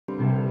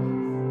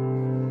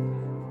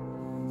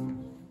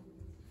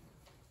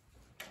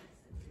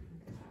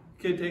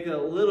Could take a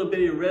little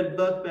bitty red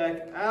book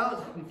back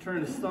out and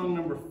turn to song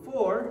number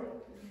 4.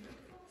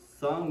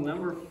 Song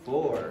number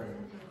 4.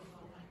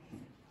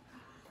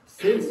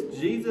 Since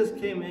Jesus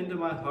came into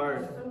my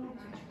heart.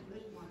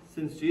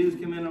 Since Jesus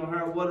came into my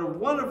heart, what a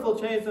wonderful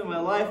change that my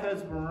life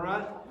has been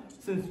wrought.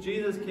 Since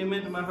Jesus came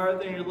into my heart,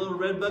 there in your little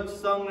red book,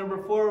 song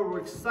number 4. We're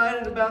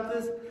excited about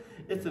this.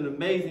 It's an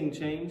amazing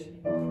change.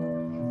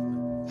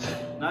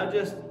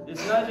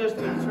 It's not just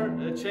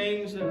a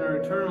change in our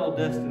eternal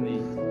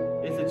destiny.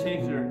 It's a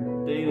change in our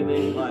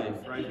day-to-day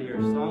life. Right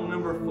here, song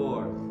number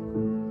 4.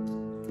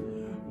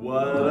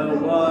 What a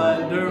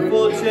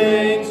wonderful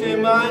change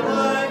in my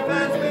life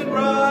has been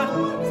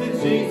wrought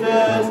since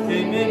Jesus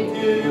came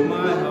into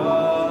my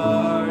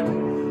heart.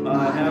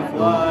 I have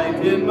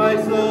light in my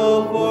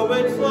soul for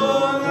which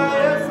long I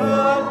have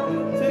sought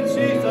since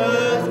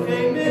Jesus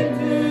came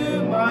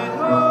into my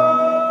heart.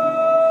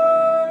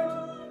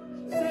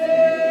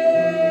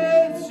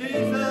 Since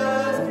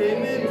Jesus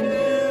came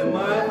into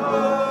my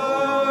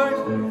heart.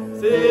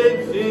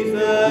 Since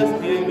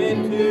Jesus came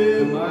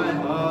into my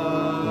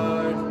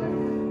heart.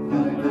 I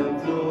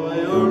have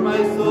joy o'er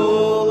my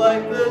soul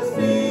like the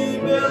sea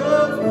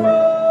billows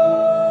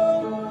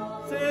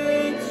roll.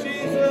 Since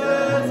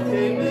Jesus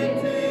came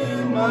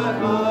into my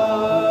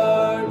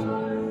heart,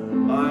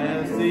 I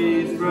have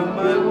ceased from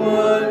my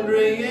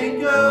wandering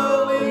and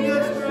going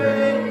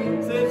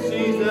astray. Since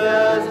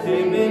Jesus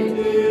came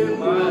into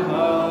my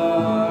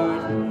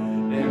heart,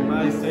 and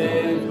my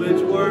sins,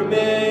 which were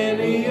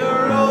many,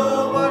 are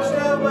all washed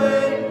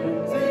away.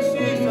 Since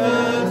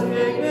Jesus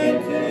came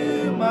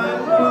into my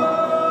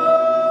heart,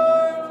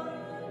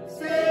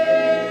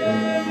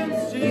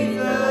 since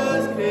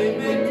Jesus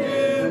came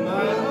into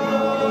my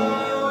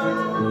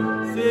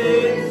heart,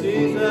 since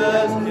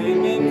Jesus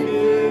came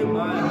into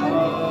my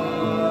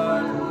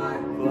heart,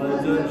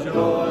 floods of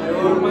joy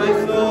o'er my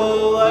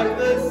soul like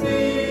the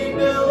sea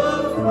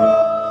billows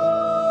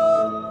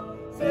roll.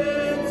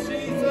 Since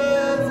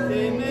Jesus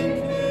came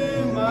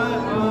into my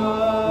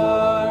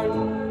heart,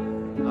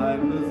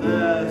 I'm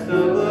possessed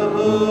of the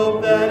hope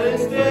that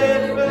is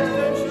steadfast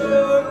and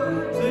sure.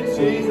 Since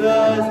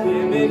Jesus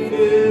came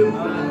into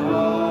my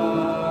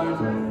heart,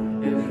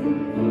 and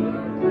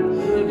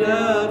the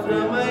doubt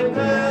from my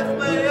path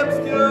lay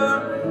obscure.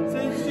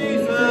 Since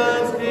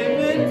Jesus came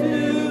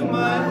into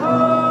my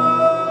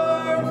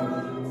heart,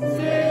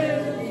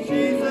 since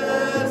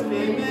Jesus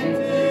came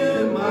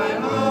into my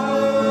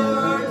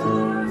heart,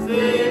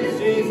 since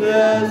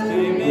Jesus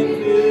came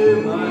into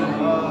my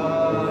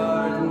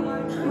heart,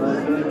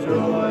 floods of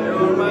joy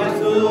o'er my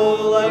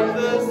soul like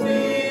the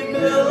sea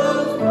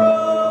billows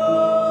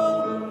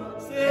roll.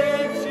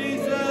 Since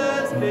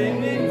Jesus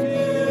came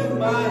into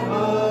my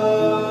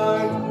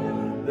heart,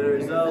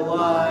 there's a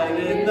light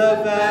in the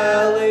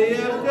valley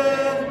of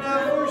death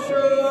now for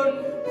sure.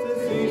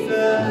 Since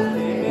Jesus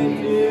came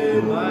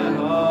into my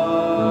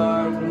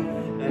heart,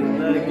 and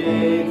the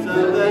gates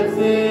of that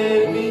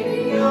city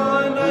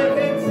beyond I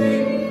can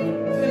see.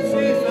 Since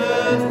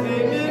Jesus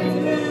came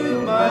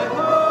into my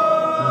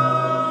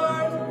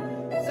heart,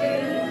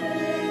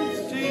 since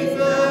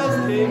Jesus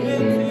came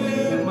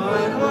into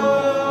my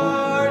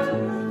heart,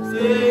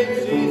 since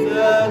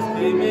Jesus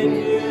came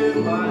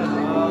into my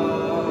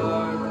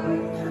heart,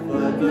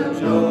 floods of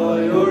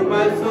joy o'er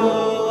my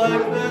soul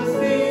like the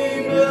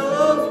sea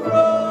billows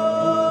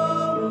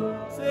roll.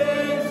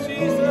 Since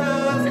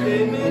Jesus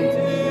came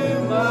into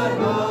my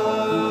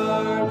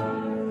heart,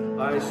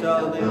 I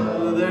shall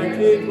know there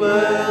to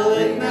dwell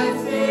in that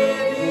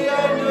city I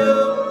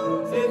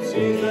know. Since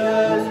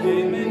Jesus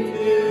came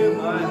into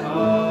my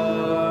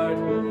heart,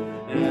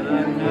 and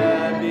I'm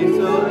happy,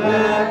 so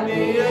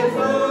happy as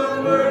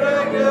onward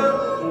I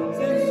go.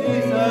 Since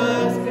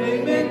Jesus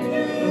came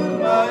into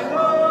my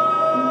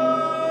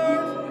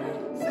heart,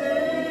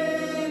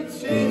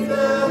 since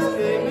Jesus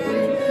came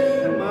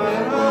into my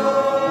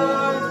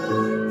heart,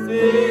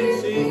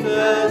 since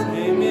Jesus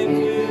came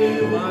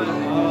into my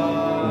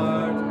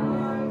heart,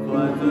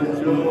 floods of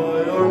joy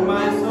o'er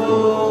my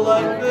soul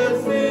like the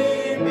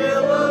sea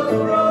billows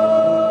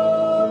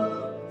roll.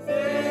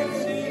 Since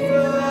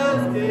Jesus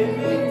came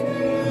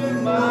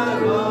into my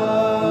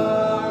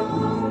heart.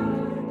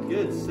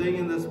 Good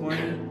singing this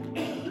morning.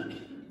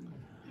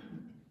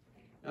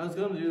 I was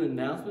going to do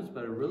announcements,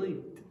 but I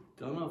really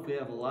don't know if we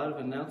have a lot of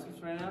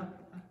announcements right now.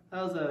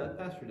 How's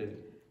Pastor doing?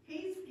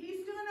 He's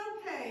doing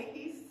okay.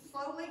 He's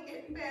slowly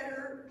getting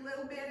better a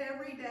little bit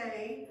every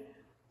day.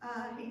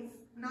 He's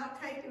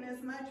not taking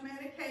as much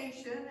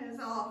medication as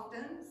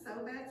often,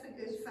 so that's a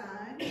good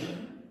sign.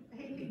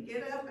 He can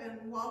get up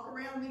and walk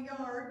around the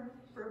yard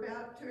for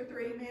about 2 or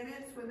 3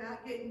 minutes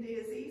without getting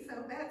dizzy,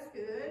 so that's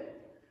good.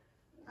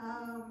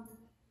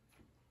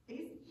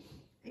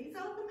 He's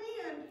on the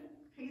mend.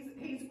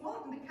 He's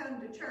wanting to come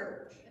to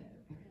church.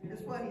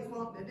 That's what he's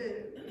wanting to do.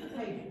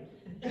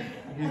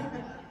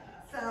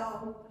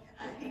 So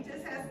he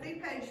just has to be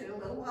patient a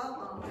little while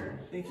longer.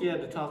 I think you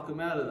had to talk him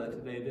out of that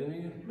today, didn't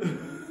you?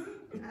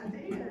 I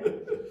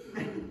did.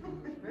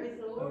 Praise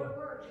the Lord at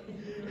work.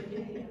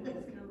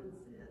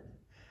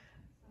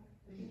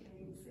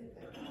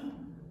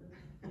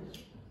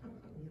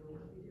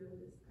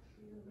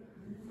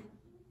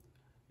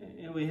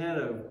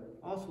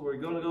 also we're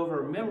going to go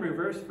over a memory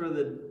verse for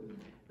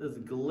this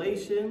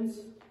Galatians.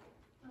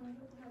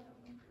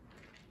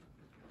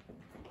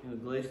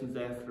 Galatians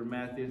after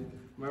Matthew.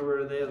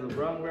 Remember, they have the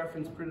wrong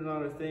reference printed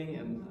on our thing,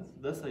 and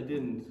thus I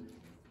didn't.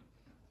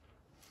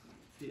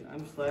 See,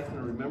 I'm slacking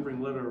on remembering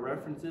what our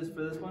reference is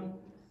for this one.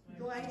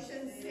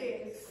 Galatians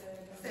 6,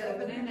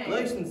 7 and 8.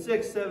 Galatians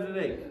 6, 7 and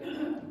 8.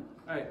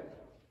 All right.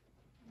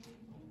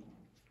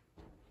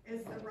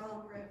 It's the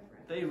wrong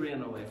reference. They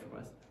ran away from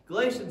us.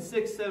 Galatians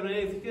 6, 7 and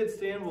 8. If you could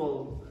stand,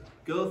 we'll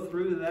go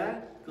through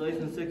that.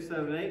 Galatians 6,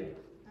 7 and 8.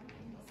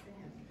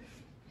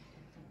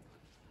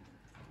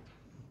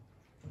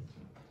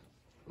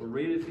 We'll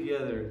read it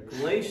together.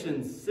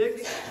 Galatians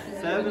 6,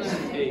 7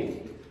 and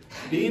 8.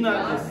 Be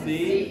not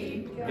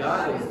deceived,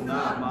 God is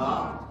not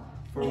mocked.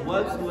 For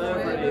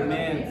whatsoever a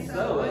man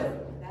soweth,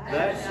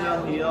 that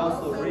shall he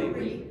also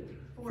reap.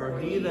 For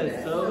he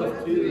that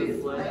soweth to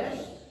the flesh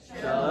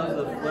shall of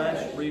the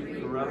flesh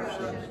reap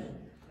corruption.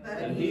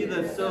 And he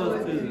that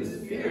soweth to the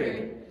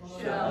Spirit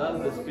shall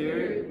of the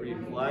Spirit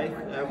reap life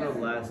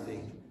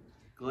everlasting.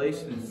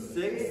 Galatians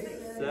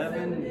 6,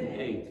 7, and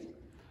 8.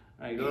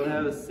 All right, go ahead and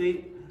have a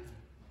seat.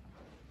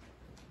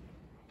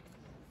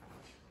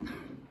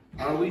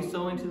 Are we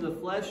sowing to the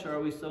flesh or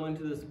are we sowing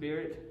to the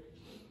Spirit?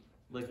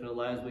 Looking at our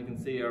lives, we can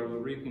see, are we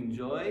reaping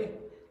joy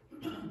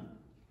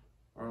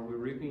or are we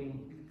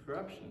reaping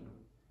corruption?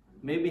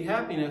 Maybe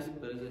happiness,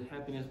 but is it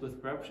happiness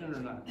with corruption or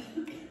not?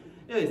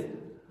 Anyways,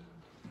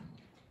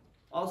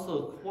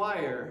 also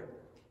choir,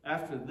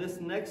 after this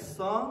next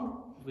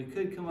song, if we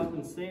could come up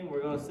and sing,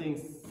 we're going to sing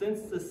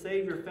Since the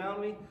Savior Found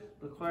Me.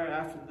 The choir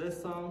after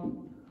this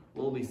song,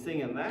 we'll be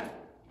singing that.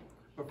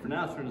 But for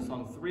now, turn to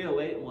song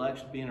 308. We'll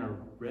actually be in our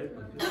red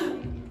book.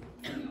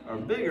 Our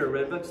bigger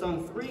red book,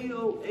 song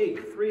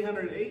 308,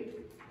 308.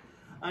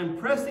 I'm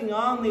pressing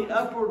on the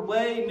upward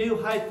way,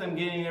 new heights I'm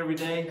gaining every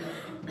day.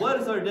 What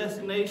is our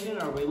destination?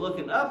 Are we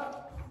looking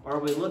up or are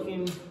we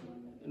looking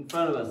in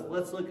front of us?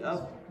 Let's look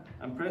up.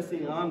 I'm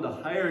pressing on to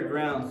higher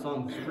ground,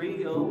 song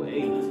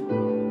 308.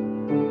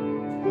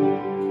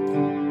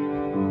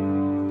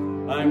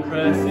 I'm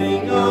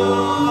pressing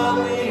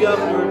on the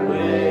upward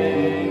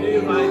way,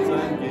 new heights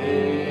I'm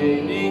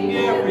gaining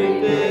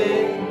every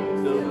day.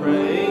 Still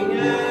praying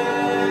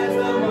as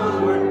I'm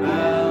onward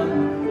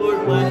bound.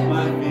 Lord, bless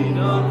my feet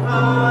on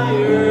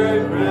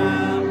higher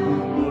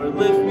ground. Lord,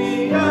 lift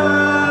me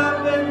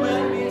up and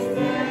let me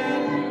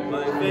stand.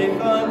 My faith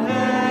on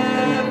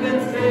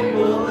heaven's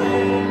stable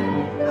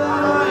land, the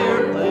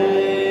higher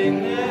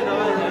plane that I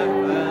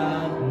have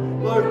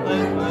found. Lord,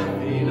 bless my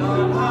feet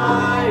on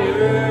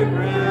higher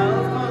ground.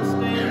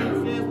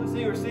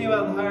 We're singing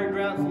about the higher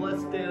ground, so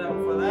let's stand up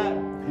for that.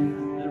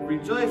 And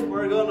rejoice,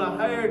 we're going to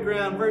higher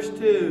ground. Verse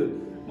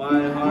 2.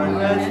 My heart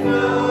has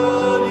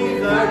no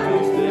desire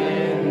to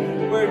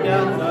stand where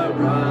doubts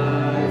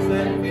arise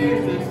and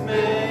fears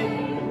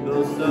dismay.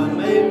 Though some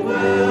may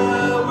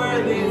dwell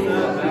where these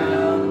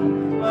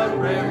abound, my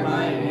prayer,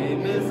 my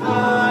aim is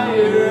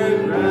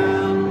higher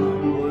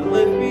ground. Lord,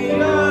 lift me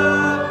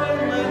up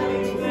and let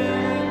me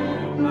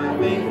stand. My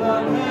faith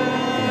on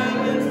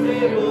heaven's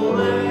stable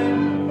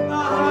land, the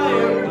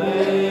higher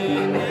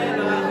plane that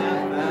I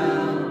have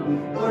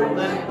found. Lord,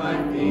 let my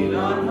feet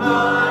on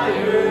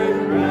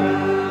higher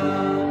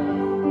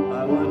ground.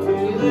 I want to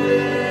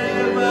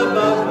live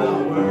above the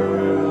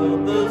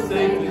world, though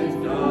Satan's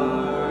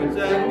darts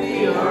at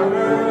me are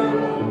hurled.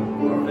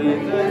 For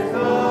faith has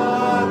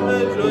taught the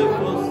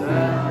joyful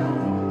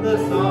sound, the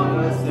song I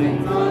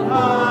sing on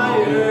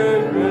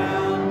higher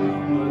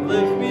ground. Lord,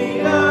 lift me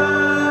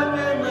up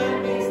and let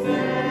me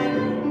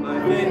stand. My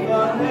faith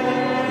on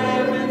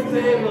heaven's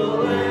stable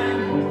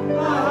land,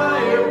 the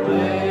higher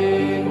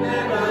plane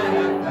that I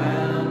have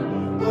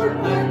found. Lord,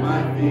 let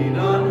my feet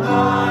on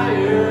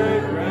higher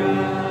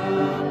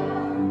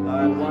ground. I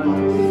want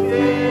to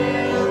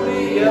scale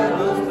the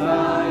utmost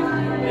height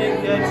and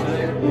catch a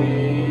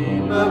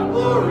gleam of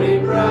glory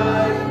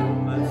bright.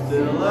 But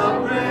still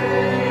I'll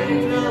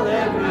pray till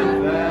heaven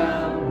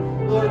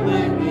found. Lord,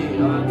 lead me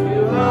on to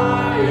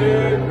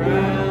higher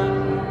ground.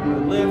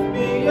 Lord, lift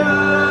me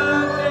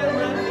up and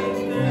let me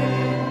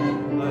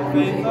stand. My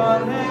faith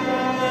on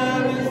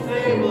heaven's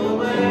stable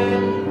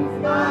land,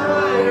 the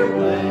higher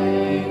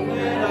plane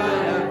that I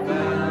have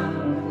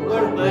found.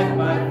 Lord, let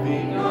my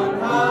feet on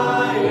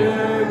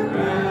higher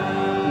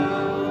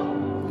ground.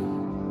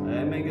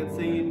 Amen. Good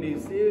singing. You need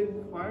to see it,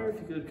 choir, if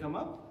you could come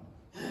up.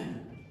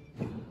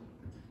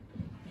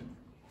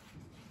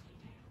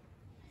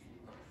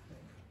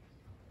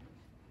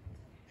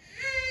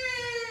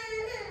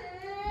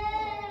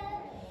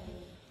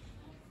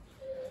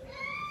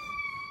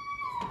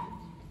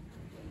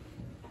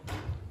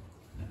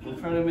 We'll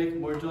try to make it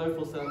more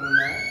joyful sound than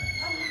that.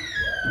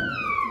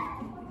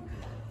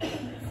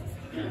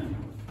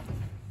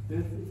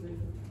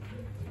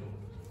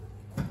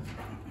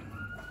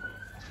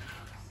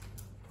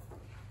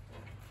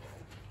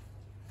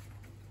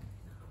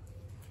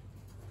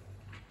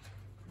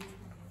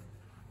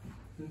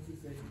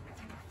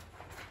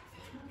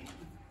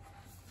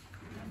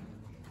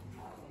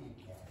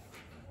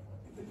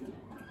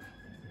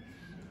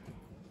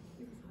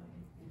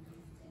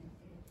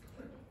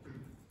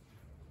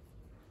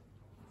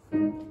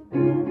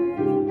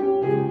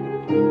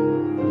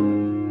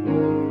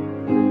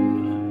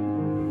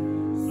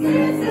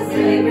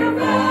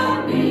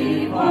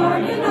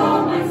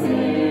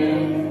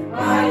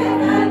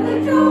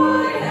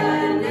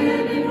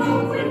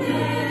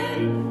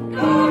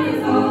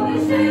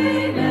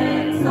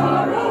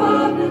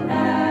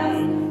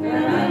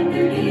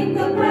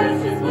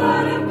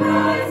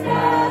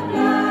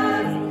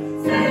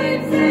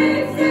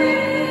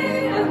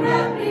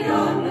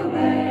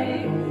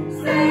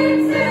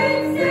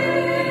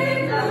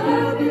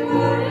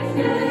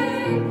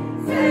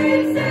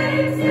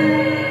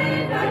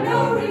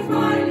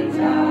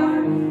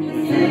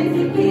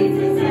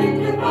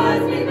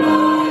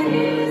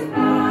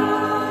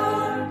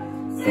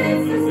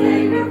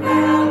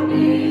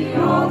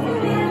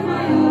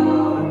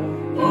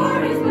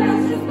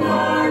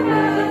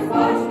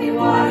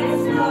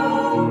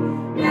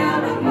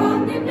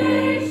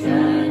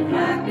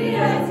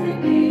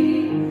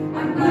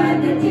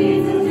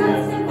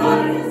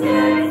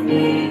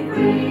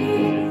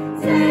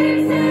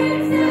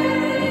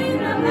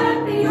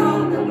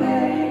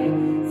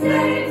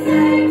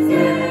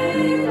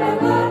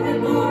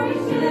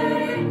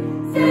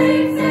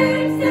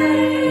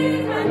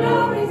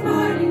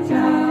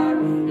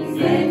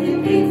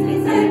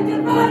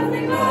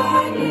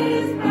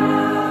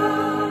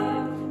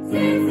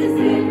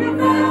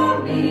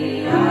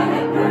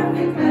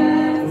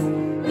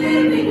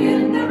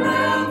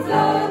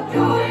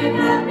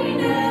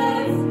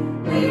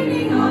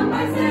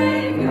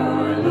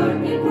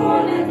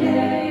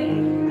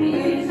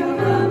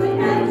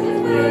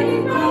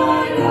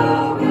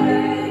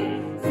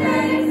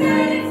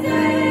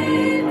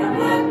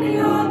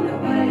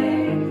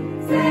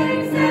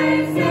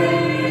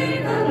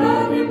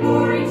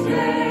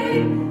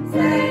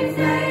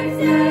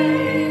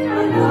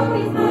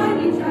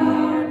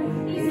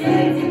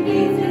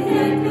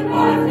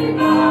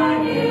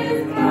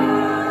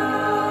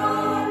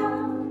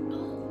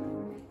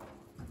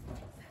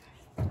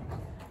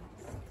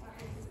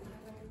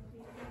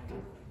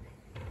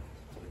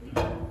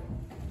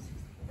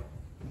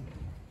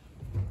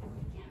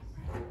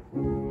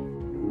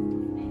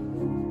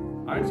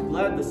 Aren't you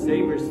glad the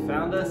Savior's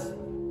found us?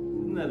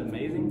 Isn't that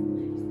amazing?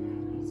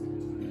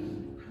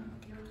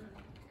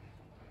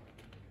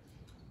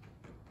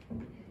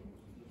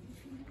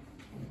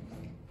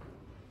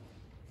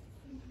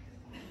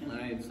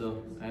 Alright,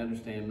 so I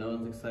understand. No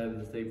one's excited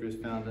the Savior's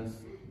found us.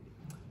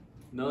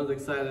 No one's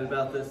excited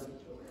about this.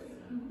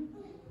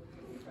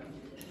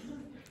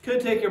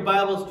 Could take your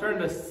Bibles, turn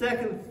to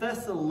 2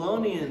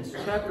 Thessalonians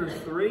chapter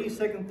 3.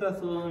 2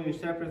 Thessalonians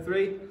chapter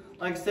 3.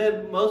 Like I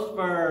said, most of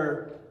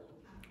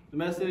the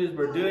messages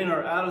we're doing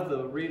are out of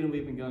the reading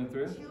we've been going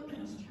through.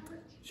 Children's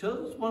church.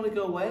 Children want to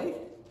go away?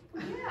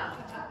 Yeah.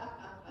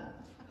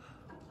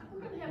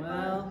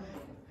 Well,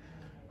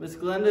 Miss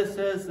Glenda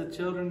says the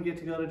children get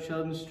to go to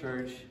children's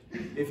church.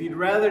 If you'd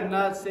rather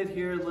not sit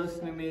here and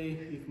listen to me,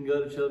 you can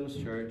go to children's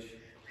church.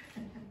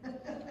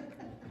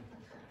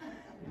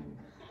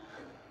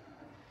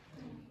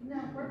 No,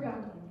 we're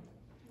going.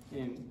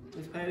 And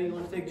Miss Patty, you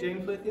want to take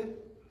James with you?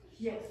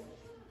 Yes.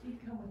 You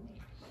come with me.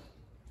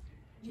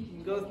 You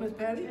can go with Miss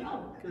Patty?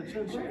 Oh. Go to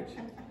children's church.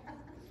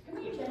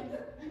 Come here, James.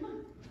 Come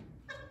on.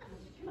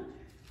 Come on.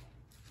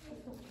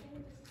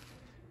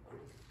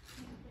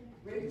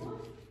 Ready, boy?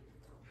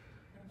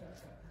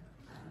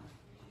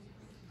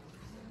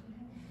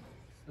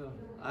 So,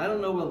 I don't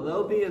know whether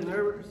they'll be in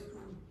theirs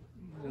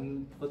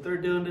and what they're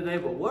doing today,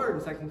 but we're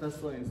in 2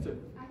 Thessalonians too.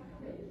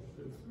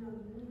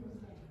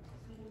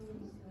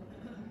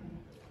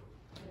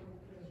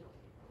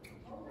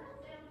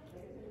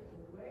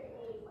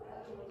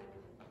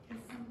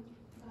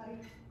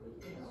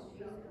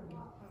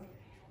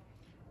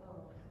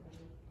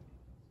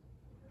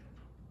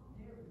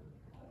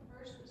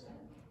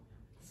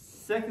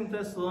 Second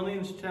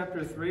Thessalonians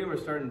chapter 3, we're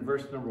starting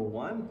verse number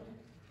 1.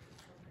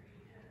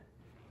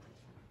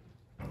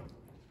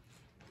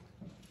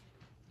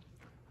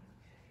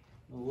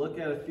 We'll look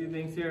at a few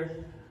things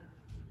here.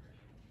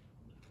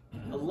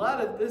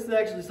 This is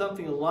actually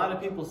something a lot of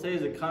people say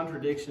is a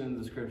contradiction in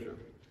the scripture.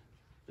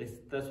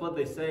 That's what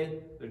they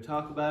say, they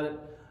talk about it.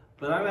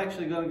 But I'm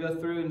actually going to go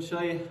through and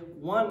show you,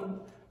 one,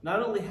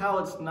 not only how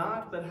it's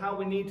not, but how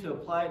we need to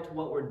apply it to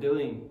what we're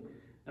doing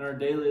in our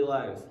daily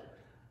lives.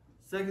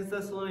 2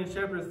 Thessalonians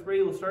chapter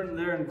 3, we'll start in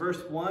there in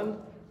verse 1. It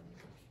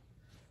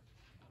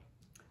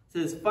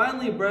says,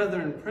 "Finally,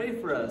 brethren, pray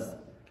for us,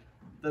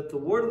 that the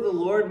word of the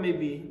Lord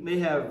may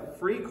have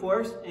free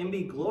course and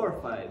be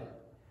glorified,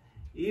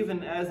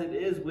 even as it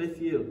is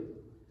with you,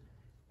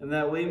 and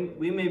that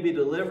we may be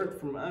delivered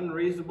from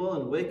unreasonable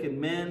and wicked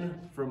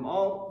men, for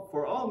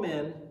all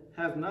men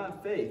have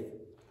not faith.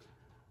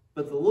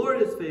 But the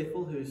Lord is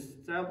faithful, who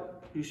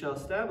shall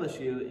establish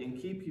you and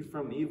keep you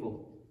from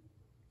evil.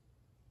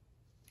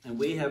 And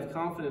we have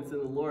confidence in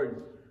the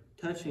Lord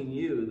touching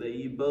you, that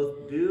ye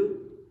both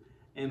do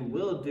and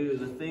will do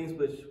the things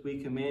which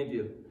we command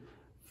you.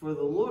 For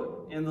the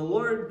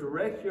Lord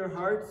direct your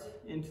hearts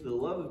into the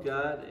love of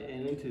God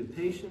and into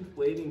patient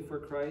waiting for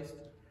Christ.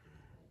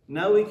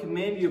 Now we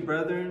command you,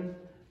 brethren,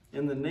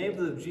 in the name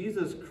of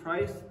Jesus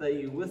Christ, that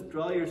you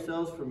withdraw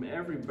yourselves from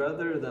every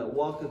brother that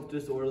walketh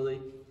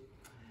disorderly,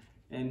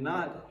 and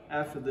not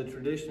after the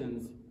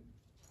traditions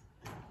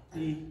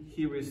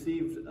he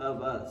received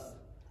of us.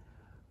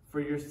 For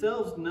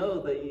yourselves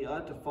know that ye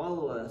ought to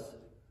follow us,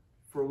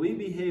 for we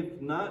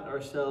behaved not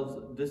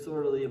ourselves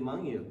disorderly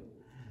among you.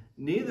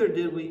 Neither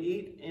did we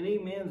eat any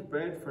man's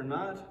bread for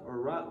naught, or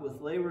wrought with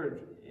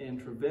labor and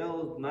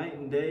travail night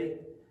and day,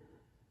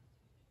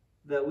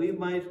 that we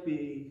might not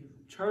be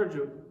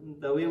chargeable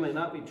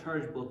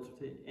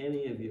to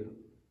any of you.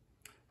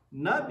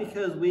 Not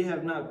because we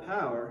have not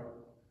power,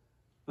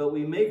 but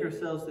we make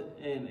ourselves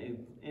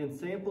an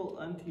ensample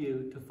unto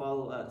you to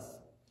follow us."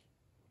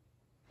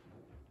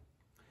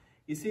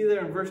 You see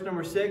there in verse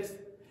number 6,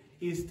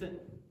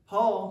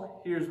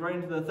 Paul here is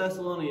writing to the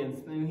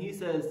Thessalonians, and he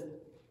says,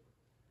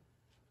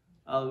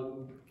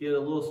 I'll get a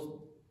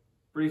little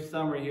brief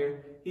summary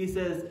here. He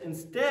says,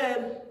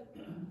 instead,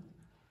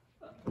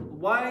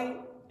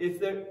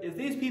 if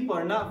these people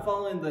are not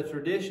following the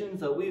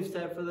traditions that we've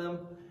set for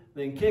them,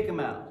 then kick them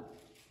out.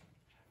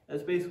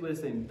 That's basically what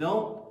he's saying.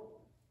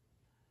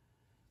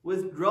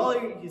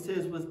 He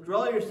says,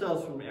 withdraw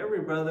yourselves from every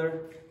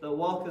brother that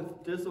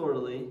walketh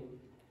disorderly,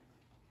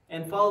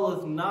 and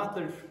followeth not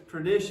the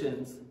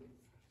traditions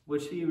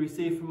which he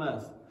received from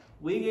us.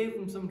 We gave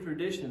them some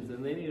traditions,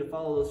 and they need to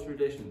follow those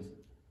traditions.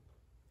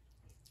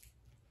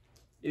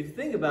 If you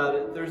think about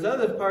it, there's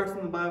other parts in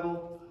the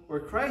Bible where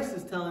Christ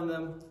is telling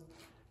them,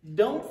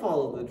 don't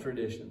follow the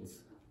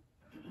traditions.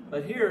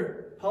 But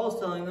here, Paul's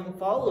telling them,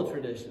 follow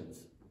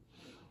traditions.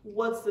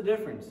 What's the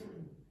difference?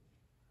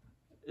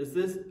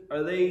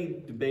 Are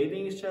they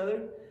debating each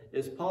other?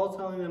 Is Paul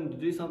telling them to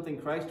do something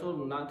Christ told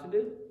them not to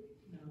do?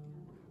 No.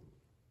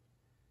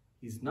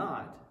 He's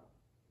not.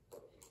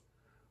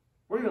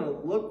 We're going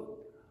to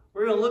look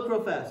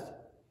real fast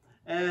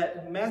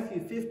at Matthew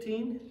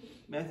 15.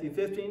 Matthew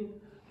 15,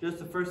 just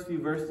the first few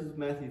verses of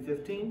Matthew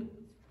 15.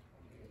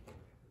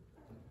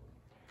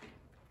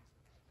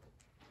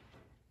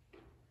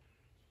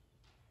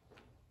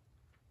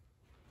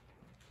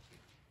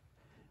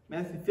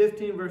 Matthew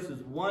 15,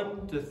 verses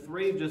 1 to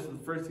 3, just the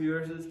first few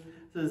verses,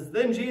 says,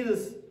 Then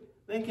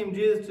came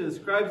Jesus to the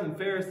scribes and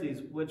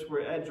Pharisees, which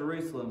were at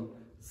Jerusalem,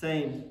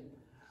 saying,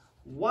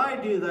 Why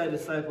do thy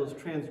disciples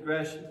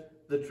transgress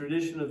the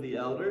tradition of the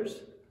elders?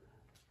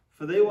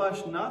 For they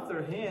wash not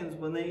their hands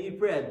when they eat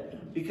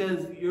bread,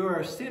 because you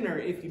are a sinner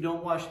if you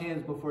don't wash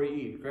hands before you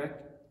eat,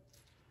 correct?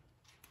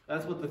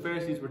 That's what the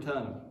Pharisees were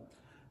telling them.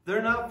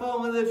 They're not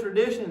following the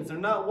traditions. They're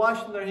not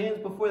washing their hands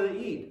before they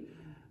eat.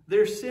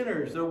 They're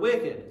sinners. They're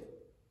wicked.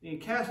 You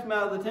cast them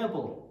out of the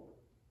temple.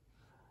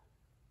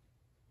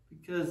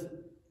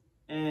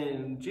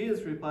 And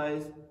Jesus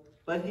replies,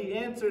 But he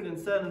answered and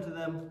said unto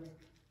them,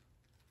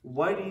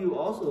 Why do you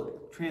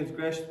also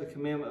transgress the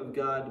commandment of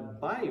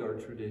God by your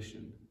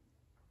tradition?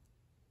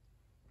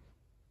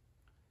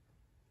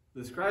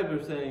 The scribes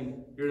are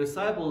saying, your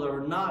disciples are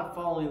not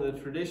following the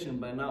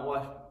tradition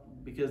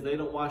because they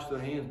don't wash their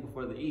hands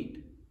before they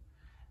eat.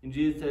 And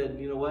Jesus said,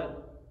 you know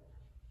what?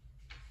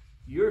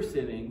 You're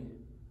sinning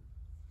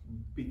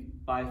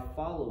by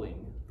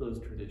following those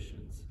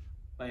traditions,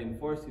 by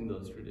enforcing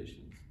those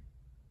traditions.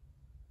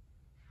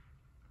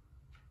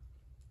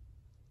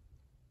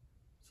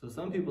 So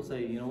some people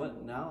say, you know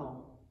what?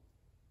 Now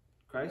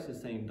Christ is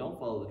saying don't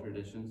follow the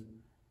traditions.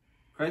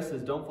 Christ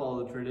says don't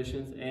follow the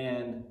traditions,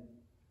 and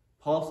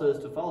Paul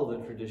says to follow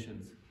the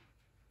traditions.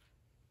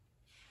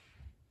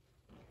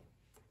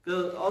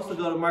 Also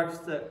go to Mark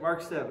 7.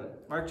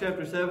 Mark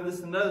chapter 7, this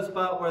is another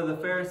spot where the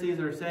Pharisees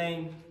are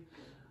saying,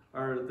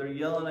 or they're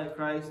yelling at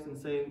Christ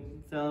and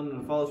telling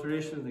him to follow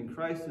traditions, and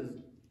Christ is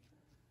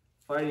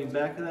fighting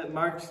back at that.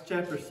 Mark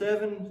chapter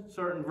 7,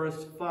 starting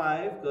verse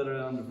 5, go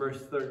down to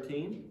verse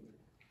 13.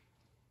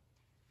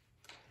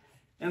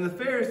 And the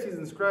Pharisees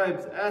and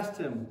scribes asked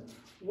him,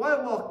 Why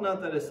walk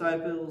not the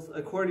disciples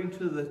according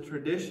to the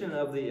tradition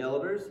of the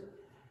elders,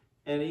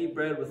 and eat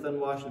bread with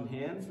unwashed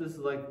hands? This is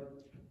like,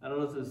 I don't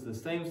know if this is the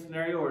same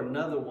scenario or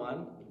another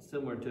one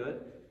similar to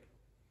it.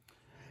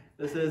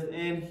 It says,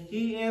 And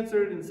he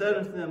answered and said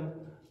unto them,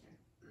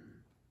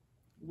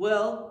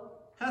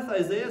 Well, hath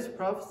Isaiah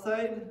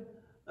prophesied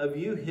of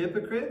you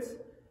hypocrites?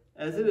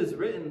 As it is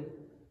written,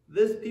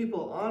 This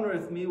people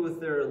honoreth me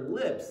with their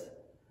lips,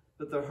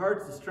 but their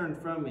hearts is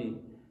turned from me.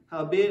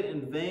 Howbeit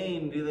in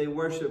vain do they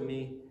worship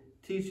me,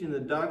 teaching the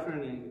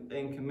doctrine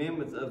and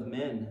commandments of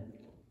men.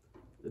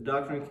 The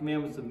doctrine and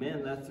commandments of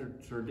men, that's their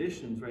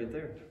traditions right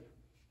there.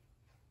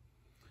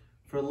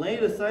 For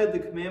laying aside the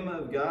commandment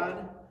of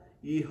God,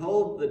 ye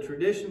hold the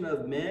tradition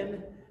of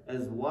men,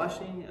 as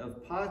washing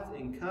of pots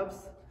and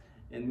cups,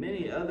 and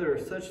many other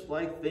such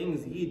like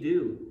things ye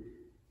do.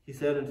 He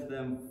said unto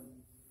them,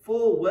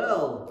 Full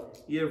well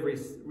ye have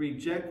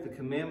rejected the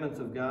commandments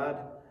of God,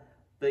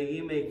 that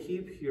ye may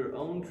keep your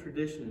own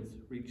traditions.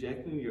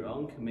 Rejecting your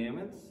own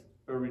commandments,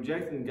 or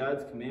rejecting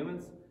God's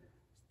commandments,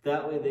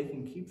 that way they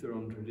can keep their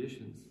own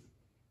traditions.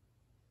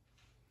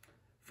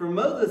 For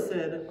Moses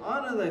said,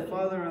 Honor thy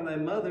father and thy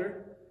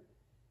mother,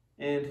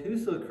 and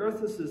whoso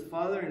curseth his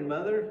father and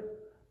mother,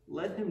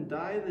 let him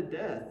die the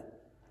death.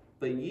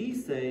 But ye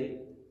say,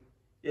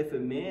 If a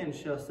man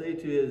shall say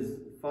to his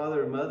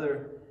father or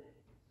mother,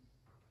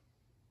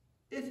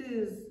 It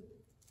is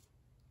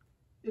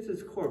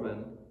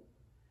Corban,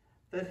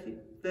 that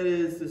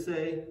is to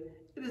say,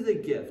 it is a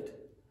gift.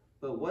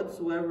 But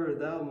whatsoever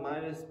thou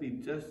mightest be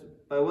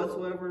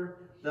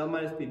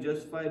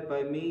justified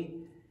by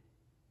me,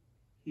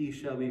 he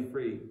shall be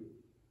free.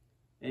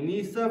 And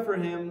ye suffer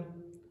him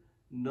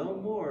no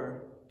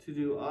more to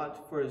do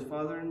aught for his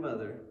father and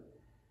mother,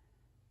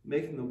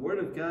 making the word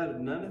of God of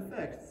none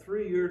effect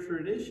through your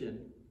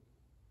tradition,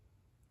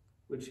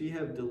 which ye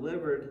have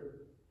delivered,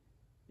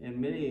 and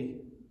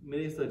many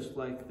such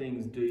like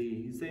things do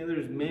ye. He's saying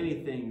there's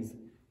many things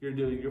you're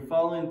doing. You're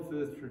following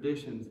through the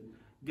traditions.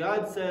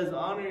 God says,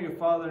 honor your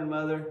father and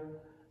mother.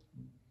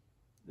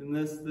 In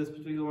this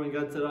particular one,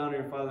 God said, honor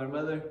your father and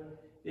mother.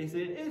 He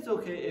said, it's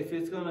okay if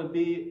it's going to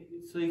be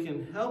so you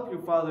can help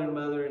your father and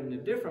mother in a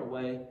different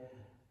way,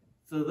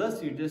 so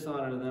thus you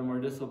dishonor them or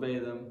disobey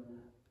them.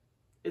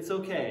 It's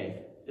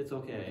okay. It's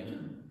okay.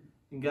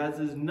 And God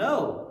says,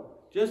 no.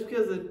 Just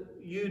because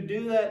you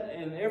do that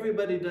and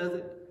everybody does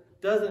it,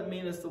 doesn't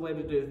mean it's the way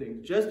to do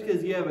things. Just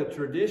because you have a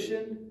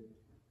tradition,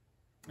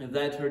 if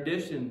that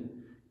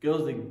tradition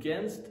goes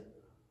against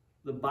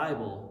the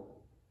Bible,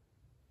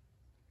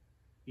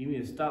 you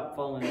need to stop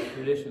following that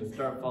tradition and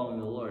start following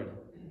the Lord.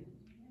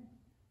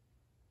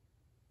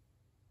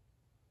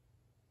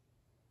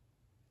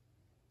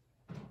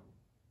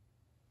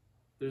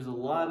 There's a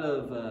lot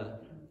of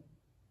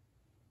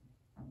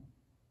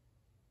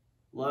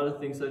A lot of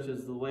things such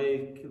as the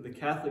way the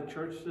Catholic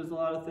Church does a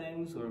lot of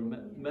things, or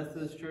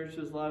Methodist Church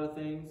does a lot of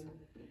things,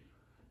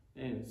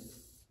 and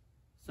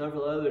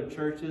several other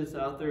churches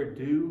out there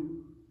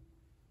do.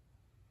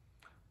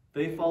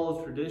 They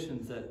follow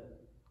traditions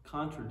that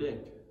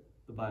contradict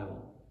the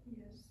Bible.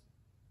 Yes.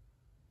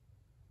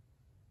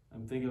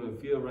 I'm thinking of a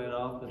few right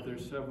off, but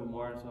there's several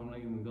more, so I'm not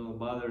even going to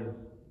bother and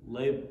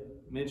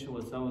mention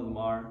what some of them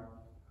are.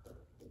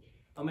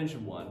 I'll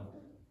mention one,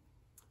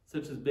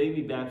 such as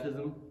baby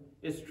baptism.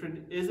 Is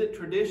it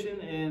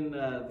tradition in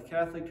the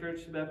Catholic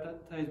Church to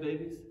baptize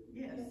babies?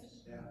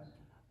 Yes. Yeah.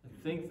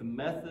 I think the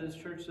Methodist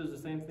Church does the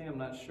same thing. I'm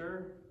not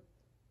sure,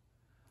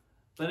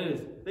 but it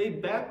is.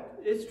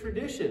 It's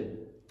tradition.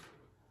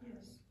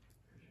 Yes.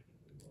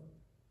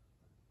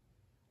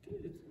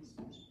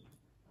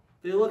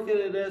 They look at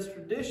it as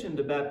tradition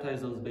to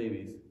baptize those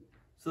babies,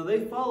 so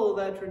they follow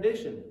that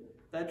tradition.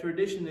 That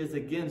tradition is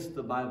against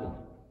the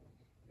Bible.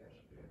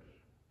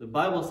 The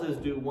Bible says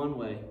do one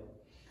way.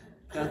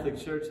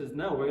 Catholic Church says,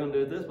 no, we're going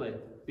to do it this way.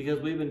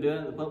 Because we've been doing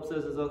it, the Pope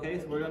says it's okay,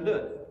 so we're going to do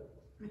it.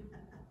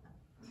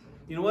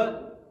 You know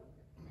what?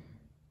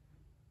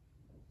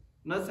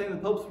 I'm not saying the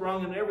Pope's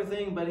wrong in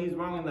everything, but he's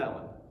wrong in that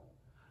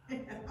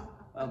one.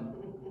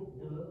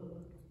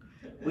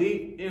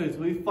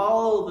 We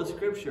follow the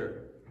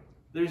Scripture.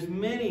 There's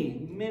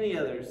many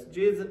others.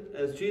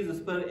 As Jesus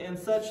put it, and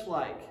such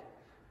like.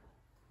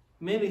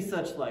 Many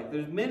such like.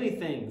 There's many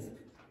things.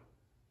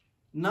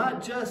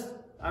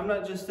 I'm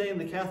not just saying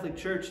the Catholic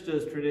Church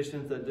does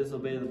traditions that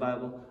disobey the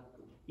Bible.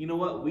 You know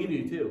what? We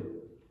do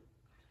too.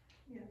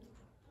 Yeah.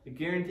 I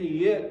guarantee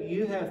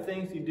you have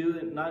things you do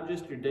in not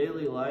just your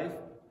daily life.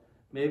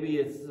 Maybe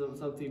it's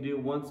something you do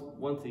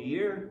once a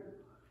year.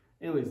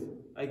 Anyways,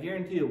 I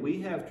guarantee you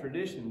we have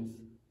traditions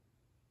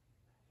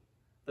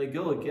that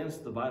go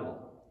against the Bible.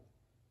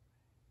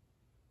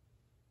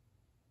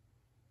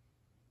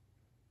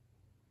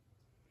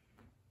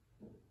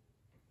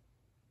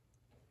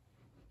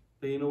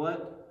 But you know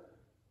what?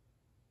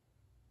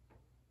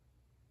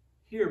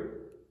 Here,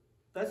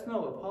 that's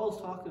not what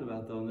Paul's talking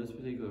about, though, in this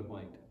particular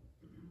point.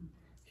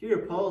 Here,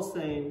 Paul's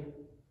saying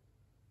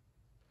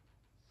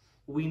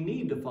we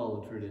need to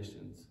follow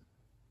traditions.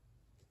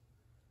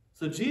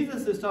 So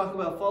Jesus is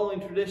talking about following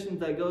traditions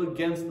that go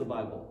against the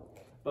Bible.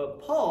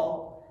 But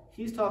Paul,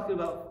 he's talking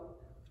about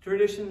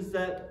traditions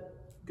that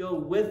go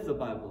with the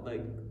Bible,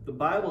 like the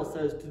Bible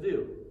says to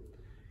do.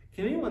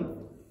 Can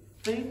anyone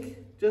think,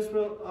 just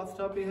off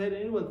the top of your head,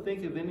 anyone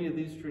think of any of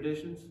these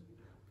traditions?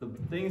 The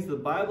things the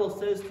Bible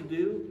says to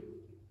do?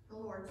 The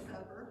Lord's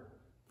Supper.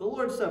 The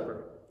Lord's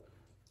Supper.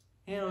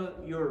 Hannah,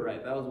 you're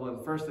right. That was one of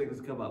the first things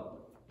that come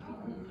up.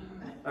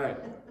 All right.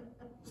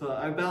 So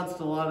I bounced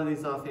a lot of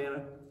these off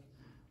Hannah.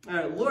 All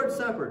right, Lord's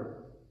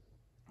Supper.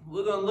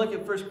 We're going to look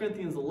at 1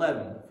 Corinthians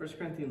 11. 1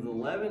 Corinthians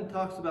 11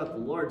 talks about the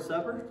Lord's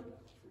Supper.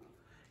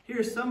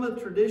 Here's some of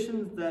the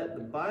traditions that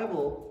the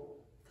Bible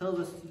tells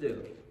us to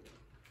do.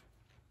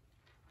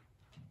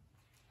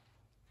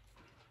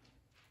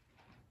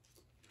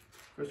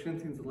 1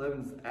 Corinthians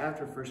 11 is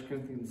after 1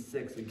 Corinthians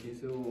 6, in case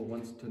anyone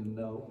wants to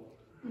know.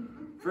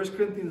 1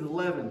 Corinthians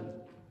 11,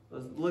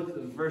 let's look at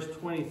verse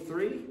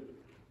 23.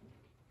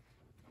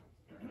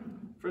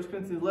 1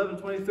 Corinthians 11,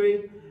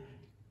 23.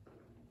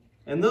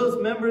 And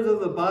those members of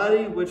the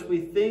body which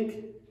we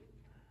think...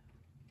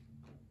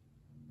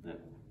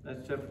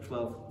 That's chapter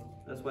 12.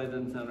 That's why it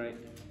doesn't sound right.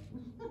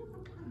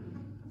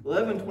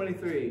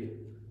 11:23.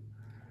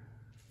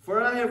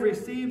 For I have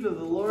received of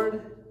the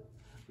Lord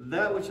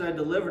that which I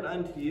delivered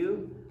unto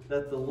you,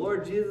 that the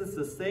Lord Jesus,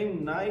 the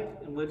same night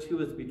in which he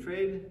was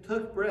betrayed,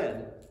 took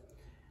bread.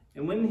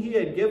 And when he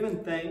had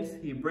given thanks,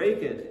 he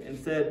brake it, and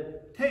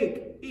said,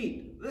 Take,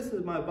 eat, this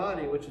is my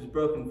body which is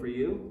broken for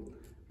you.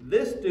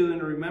 This do in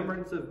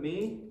remembrance of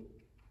me.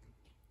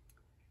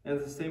 And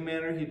in the same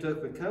manner he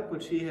took the cup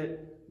which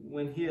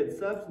when he had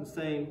supped, and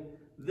saying,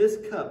 This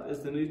cup is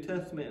the New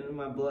Testament in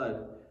my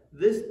blood.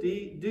 This do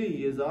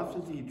ye as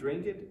often as ye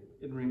drink it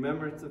in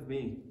remembrance of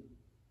me.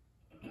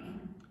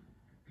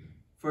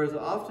 For as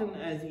often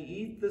as ye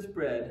eat this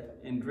bread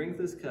and drink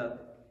this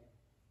cup,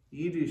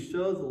 ye do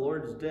show the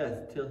Lord's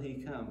death till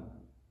he come.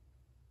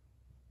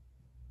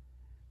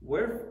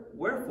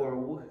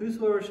 Wherefore,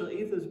 whosoever shall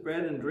eat this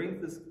bread and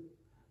drink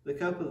the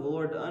cup of the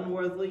Lord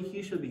unworthily,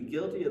 he shall be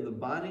guilty of the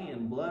body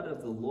and blood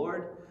of the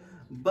Lord.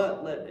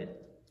 But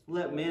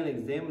let man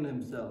examine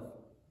himself.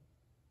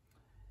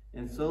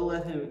 And so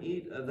let him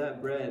eat of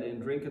that bread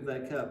and drink of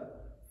that cup.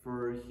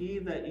 For he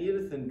that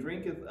eateth and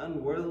drinketh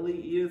unworthily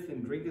eateth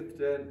and drinketh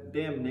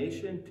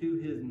damnation to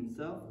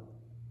himself,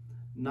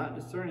 not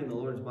discerning the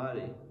Lord's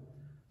body.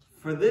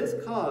 For this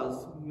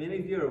cause many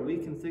of you are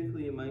weak and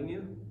sickly among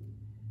you,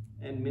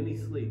 and many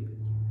sleep.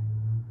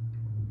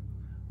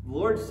 The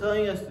Lord's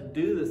telling us to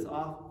do this.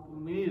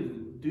 We need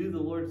to do the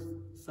Lord's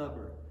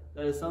Supper.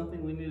 That is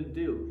something we need to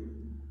do.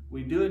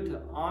 We do it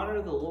to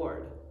honor the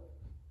Lord.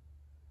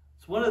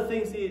 It's one of the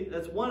things,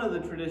 that's one of the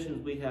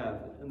traditions we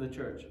have in the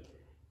church.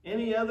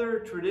 Any other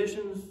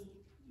traditions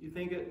you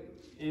think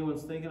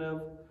anyone's thinking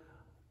of?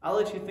 I'll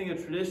let you think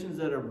of traditions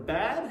that are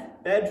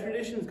bad. Bad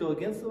traditions go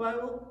against the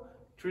Bible.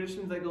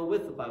 traditions that go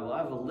with the Bible. I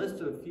have a list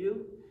of a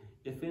few.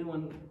 If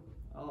anyone,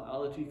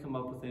 I'll let you come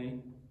up with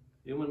any.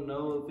 Anyone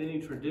know of any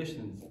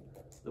traditions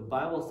the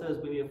Bible says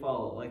we need to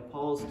follow, like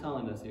Paul's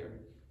telling us here?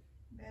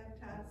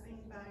 Baptizing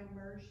by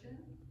immersion.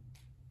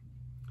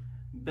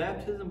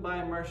 Baptism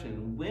by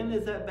immersion. When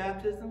is that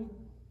baptism?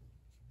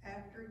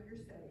 After you're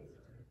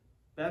saved.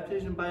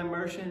 Baptism by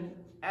immersion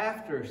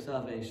after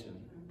salvation.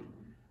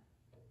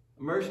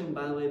 Immersion,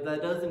 by the way,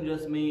 that doesn't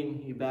just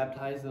mean you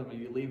baptize them and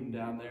you leave them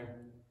down there.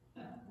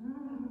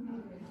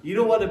 You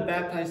don't want to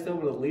baptize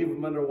someone to leave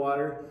them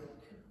underwater.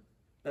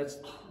 That's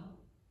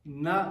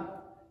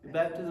not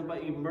baptism by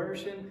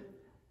immersion.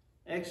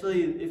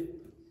 Actually,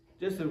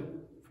 just a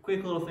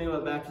quick little thing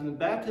about baptism.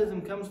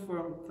 Baptism comes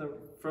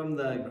from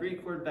the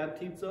Greek word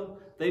baptizo.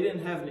 They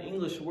didn't have an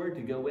English word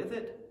to go with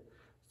it,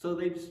 so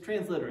they just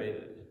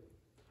transliterated it.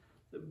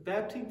 The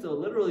baptizo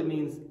literally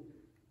means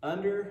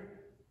under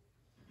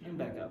and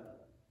back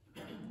up.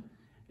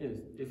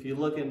 If you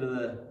look into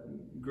the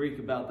Greek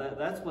about that,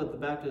 that's what the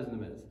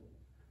baptism is.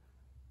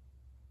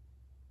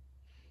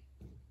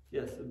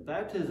 Yes,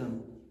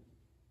 baptism.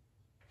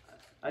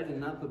 I did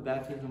not put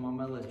baptism on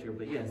my list here,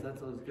 but yes,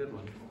 that's a good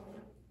one.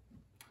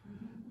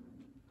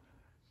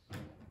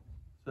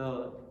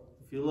 So,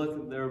 if you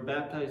look, they were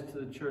baptized to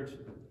the church,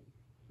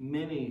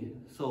 many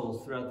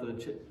souls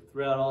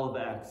throughout all of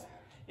Acts.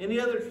 Any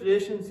other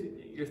traditions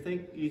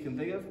you can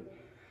think of?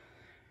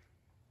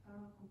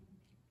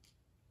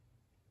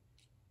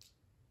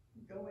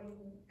 Going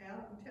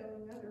out and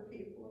telling other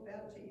people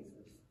about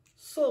Jesus.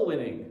 Soul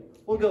winning.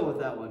 We'll go with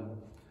that one.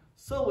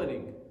 Soul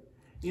winning.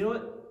 You know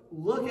what?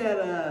 Look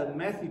at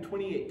Matthew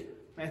 28.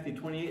 Matthew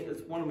 28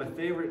 is one of my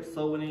favorite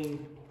soul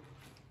winning.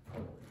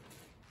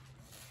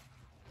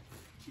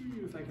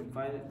 If I can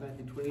find it,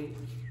 Matthew 28.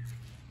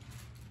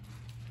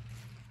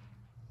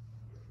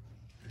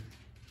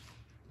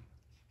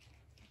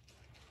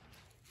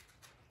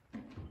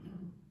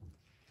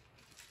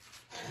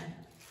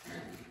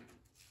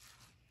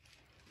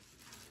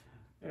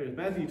 There's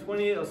Matthew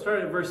 28. I'll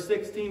start at verse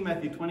 16.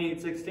 Matthew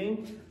 28,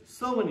 16.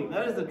 Soul winning.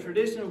 That is a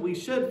tradition we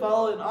should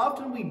follow, and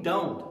often we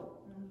don't.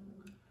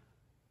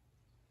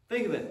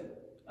 Think of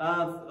it.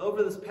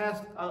 Over this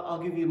past,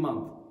 I'll give you a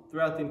month.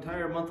 Throughout the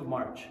entire month of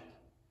March.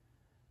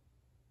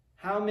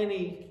 How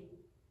many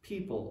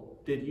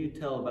people did you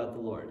tell about the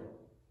Lord?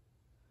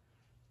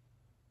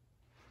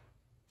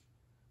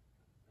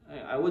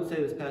 I would say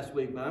this past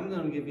week, but I'm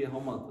going to give you a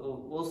whole month.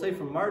 We'll say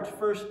from March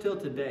 1st till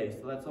today,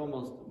 so that's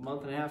almost a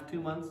month and a half,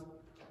 2 months.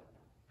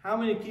 How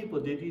many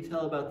people did you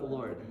tell about the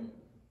Lord?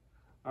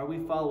 Are we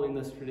following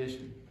this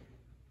tradition?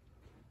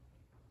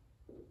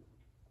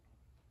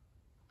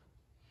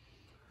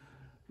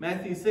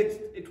 Matthew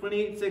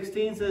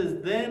 28:16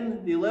 says,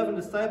 Then the 11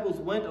 disciples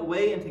went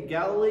away into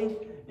Galilee,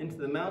 into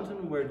the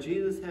mountain where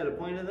Jesus had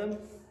appointed them.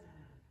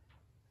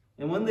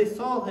 And when they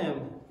saw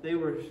him, they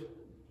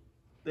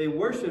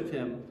worshipped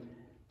him,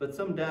 but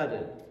some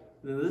doubted.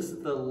 Now, this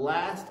is the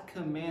last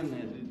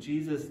commandment that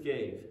Jesus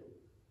gave.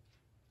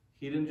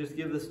 He didn't just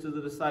give this to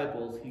the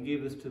disciples, he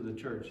gave this to the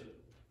church,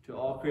 to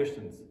all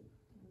Christians.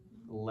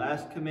 The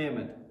last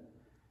commandment.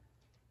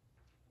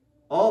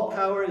 All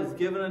power is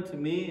given unto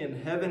me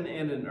in heaven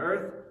and in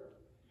earth.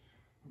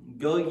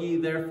 Go ye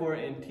therefore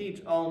and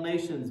teach all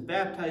nations,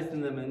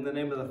 baptizing them in the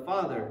name of the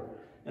Father,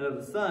 and of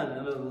the Son,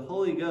 and of the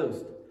Holy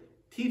Ghost,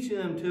 teaching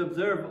them to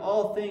observe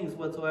all things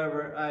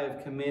whatsoever I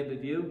have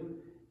commanded you.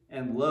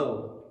 And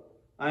lo,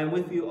 I am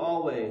with you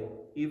always,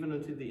 even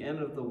unto the end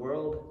of the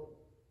world.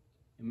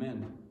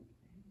 Amen.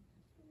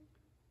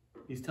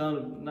 He's telling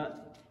them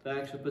not to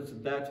actually put the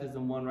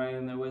baptism one right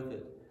in there with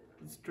it.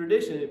 It's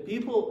tradition. If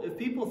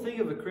people think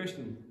of a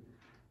Christian,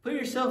 put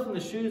yourself in the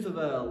shoes of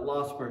a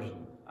lost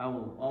person. I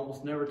will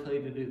almost never tell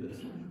you to do this.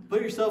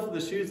 Put yourself in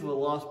the shoes of a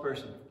lost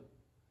person.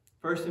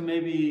 Person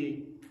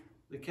maybe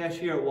the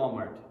cashier at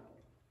Walmart.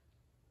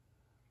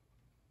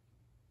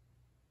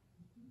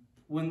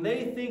 When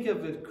they think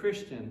of a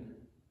Christian,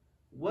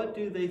 what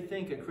do they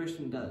think a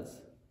Christian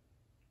does?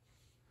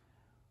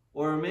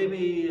 Or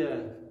maybe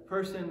a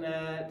person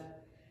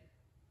at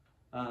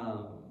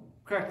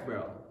Cracker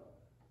Barrel.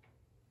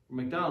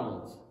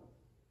 McDonald's.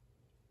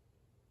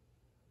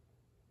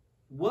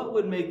 What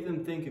would make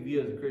them think of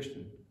you as a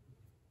Christian?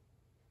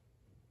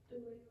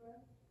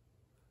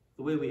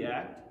 The way we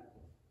act?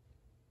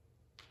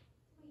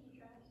 The way you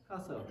dress. How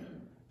so?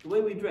 The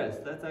way we dress.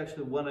 That's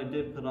actually what I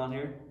did put on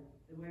here.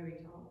 The way we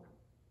talk.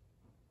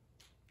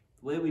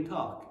 The way we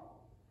talk.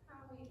 How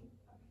we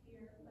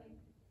appear, like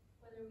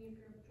whether we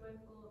appear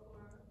joyful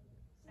or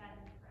sad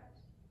and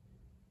depressed.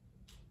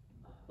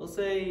 Let's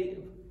say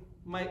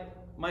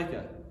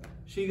Micah.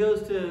 She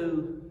goes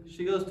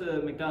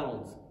to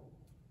McDonald's.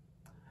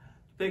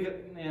 Pick up,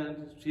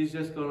 she's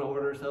just going to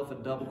order herself a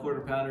double quarter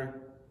pounder,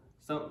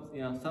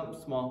 something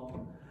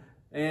small.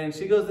 And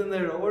she goes in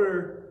there to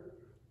order.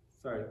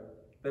 Sorry,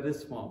 that is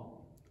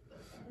small.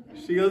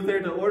 She goes there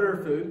to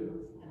order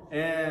food,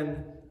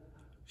 and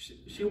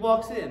she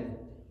walks in.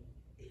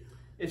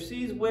 If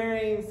she's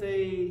wearing,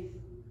 say,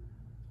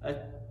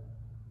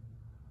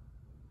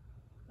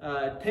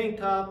 tank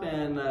top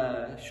and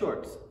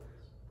shorts.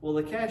 Well,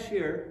 the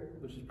cashier,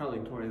 which is probably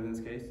Tori in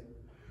this case,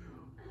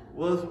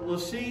 will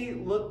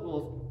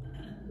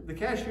the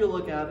cashier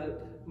look at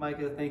it,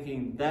 Micah,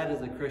 thinking that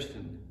is a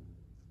Christian?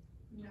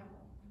 No.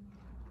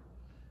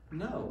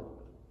 No.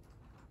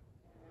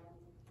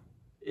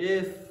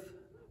 If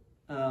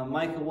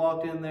Micah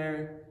walked in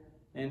there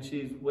and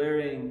she's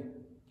wearing,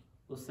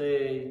 we'll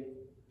say,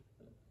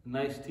 a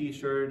nice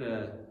t-shirt,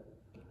 a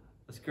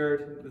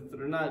skirt,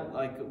 they're not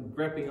like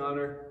gripping on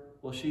her,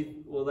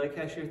 will that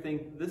cashier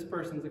think this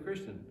person's a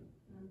Christian?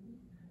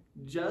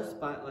 Mm-hmm. Just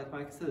by, like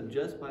Micah said,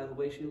 just by the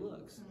way she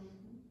looks.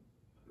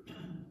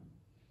 Mm-hmm.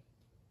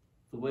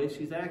 The way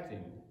she's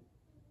acting.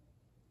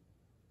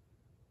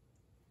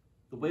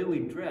 The way we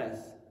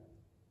dress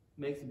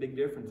makes a big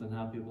difference in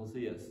how people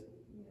see us.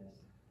 Yes.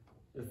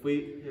 If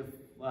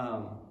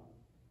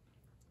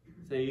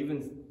say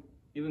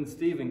even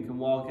Stephen can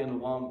walk into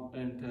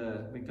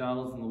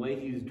McDonald's and the way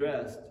he's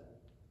dressed,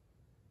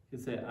 he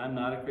can say, I'm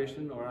not a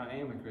Christian or I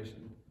am a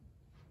Christian.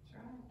 That's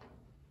right.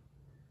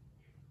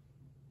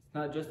 It's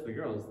not just the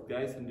girls.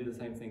 Guys can do the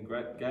same thing.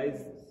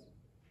 Guys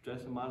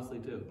dress immodestly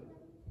too.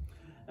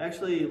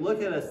 Actually,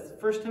 look at us.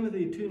 1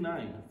 Timothy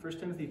 2:9. 1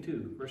 Timothy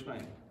 2, verse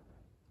 9.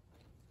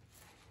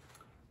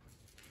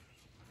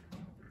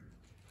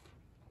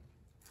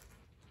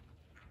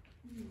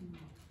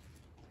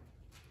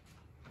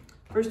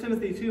 First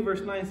Timothy 2,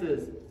 verse 9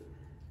 says,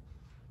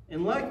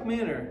 in like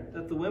manner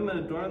that the women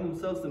adorn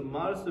themselves in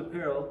modest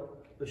apparel,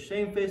 with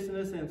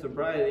shamefacedness and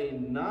sobriety,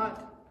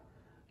 not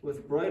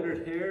with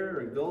broidered hair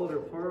or gold or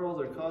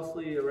pearls or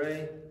costly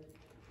array.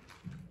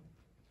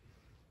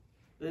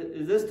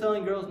 Is this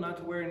telling girls not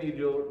to wear any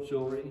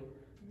jewelry?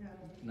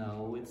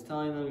 No, it's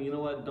telling them, you know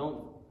what,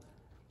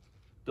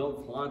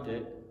 don't flaunt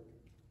it.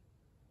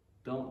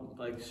 Don't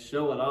like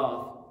show it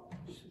off.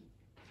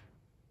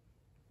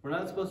 We're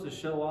not supposed to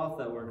show off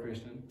that we're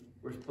Christian.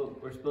 We're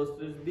supposed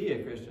to just be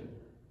a Christian.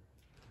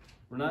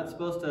 We're not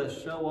supposed to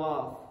show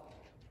off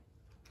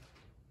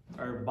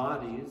our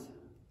bodies.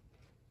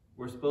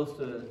 We're supposed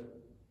to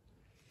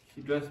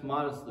dress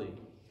modestly.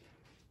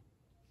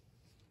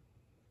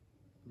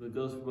 It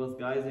goes for both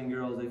guys and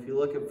girls. If you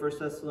look at 1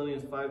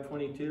 Thessalonians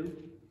 5:22,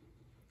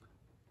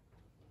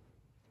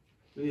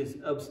 we need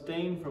to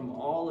abstain from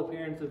all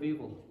appearance of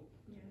evil.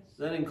 Yes.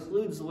 That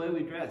includes the way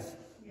we dress.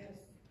 Yes,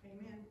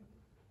 amen.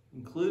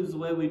 Includes the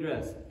way we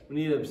dress. We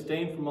need to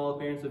abstain from all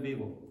appearance of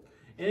evil.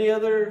 Any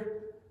other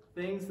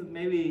things that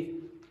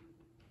maybe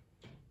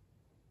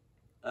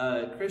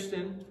a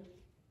Christian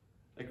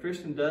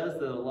does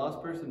that a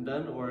lost person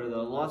doesn't, or the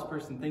lost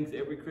person thinks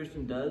every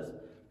Christian does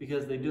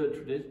because they do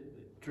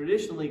it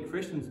traditionally?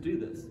 Christians do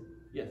this.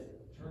 Yes?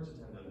 Church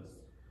attendance.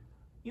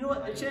 You know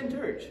what? Attend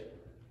church.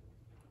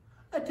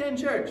 Attend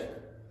church.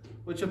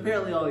 Which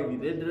apparently all of you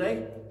did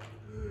today.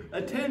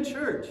 Attend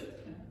church.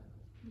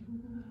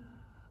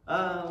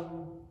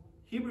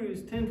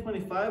 Hebrews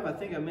 10:25, I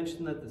think I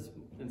mentioned that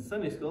in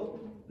Sunday school.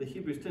 The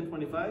Hebrews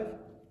 10:25.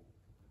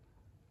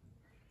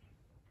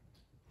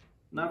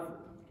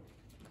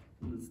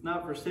 It's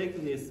not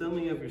forsaking the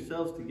assembling of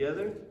yourselves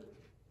together,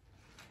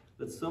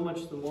 but so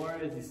much the more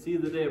as you see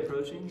the day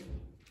approaching.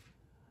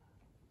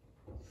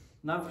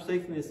 Not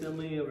forsaking the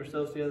assembling of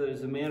yourselves together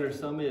as a manner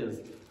some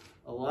is.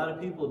 A lot of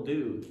people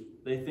do.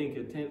 They think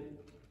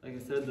like I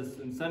said this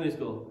in Sunday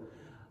school,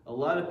 a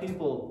lot of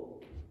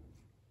people,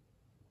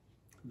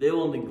 they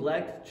will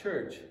neglect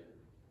church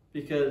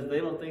because they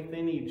don't think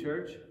they need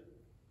church,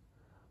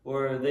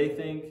 or they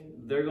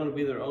think they're going to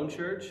be their own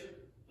church,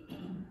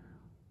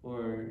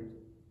 or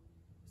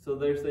so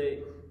they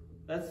say,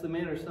 that's the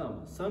manner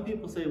some. Some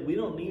people say, we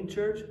don't need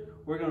church.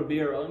 We're going to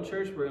be our own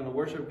church. We're going to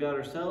worship God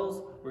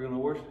ourselves. We're going to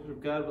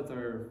worship God with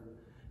our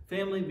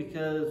family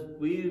because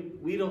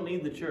we don't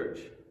need the church.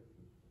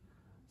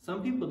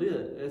 Some people do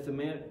it as a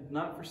man,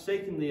 not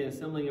forsaking the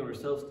assembling of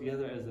ourselves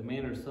together as the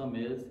manner some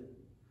is,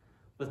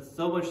 but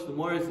so much the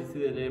more as you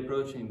see the day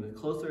approaching, the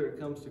closer it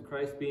comes to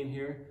Christ being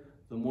here,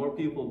 the more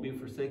people will be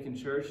forsaking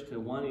church to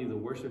one, either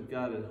worship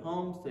God at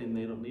home, saying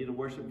they don't need to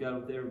worship God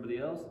with everybody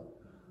else.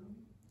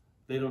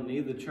 They don't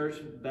need the church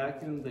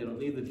backing. They don't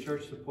need the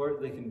church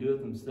support. They can do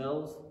it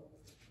themselves.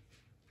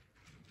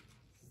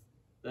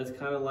 That's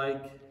kind of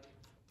like,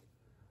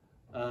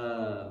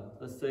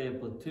 let's say a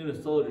platoon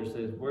of soldiers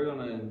says, we're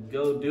going to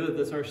go do it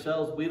this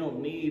ourselves. We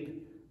don't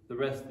need the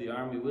rest of the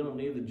army. We don't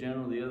need the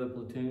general, the other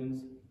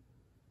platoons.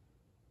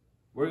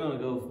 We're going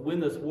to go win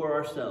this war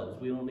ourselves.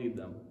 We don't need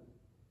them.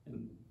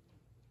 And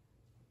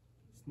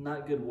it's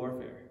not good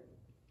warfare.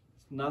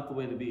 It's not the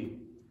way to be.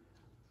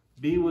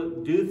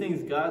 Do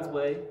things God's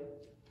way.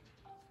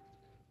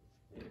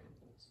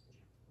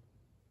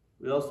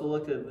 We also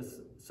looked at this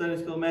Sunday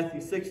school,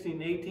 Matthew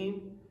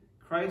 16:18.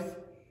 Christ,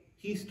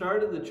 He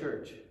started the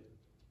church.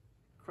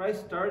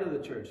 Christ started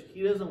the church.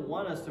 He doesn't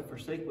want us to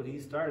forsake what He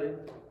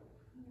started.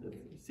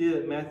 See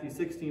that Matthew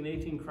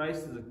 16:18,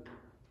 Christ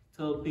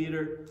told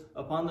Peter,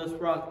 upon this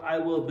rock I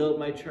will build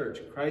my church.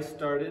 Christ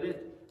started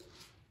it.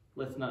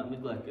 Let's not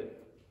neglect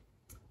it.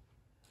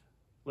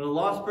 When a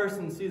lost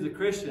person sees a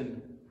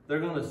Christian, they're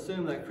going to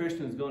assume that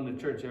Christian is going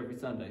to church every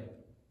Sunday.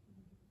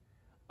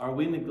 Are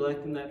we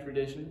neglecting that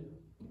tradition?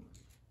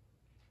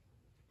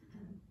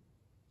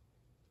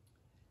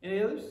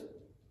 Any others?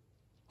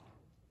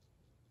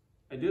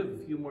 I do have a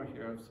few more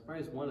here. I'm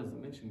surprised one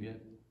isn't mentioned yet.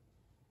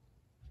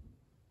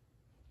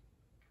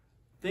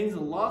 Things a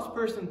lost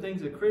person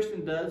thinks a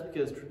Christian does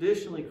because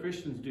traditionally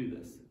Christians do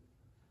this.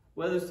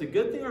 Whether it's a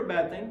good thing or a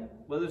bad thing,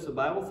 whether it's a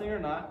Bible thing or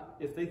not,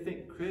 if they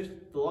think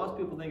the lost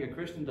people think a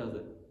Christian does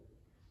it.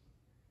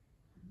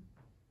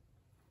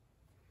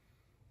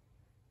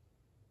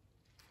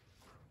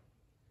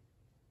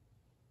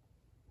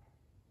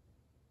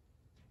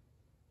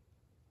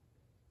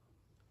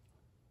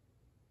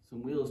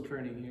 Some wheels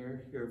turning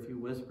here. Hear a few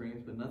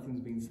whisperings, but nothing's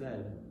being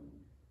said.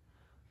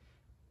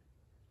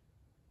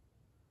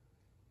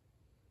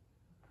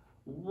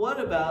 What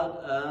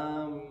about,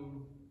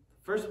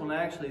 first one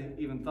I actually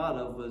even thought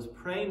of was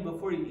praying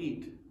before you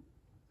eat.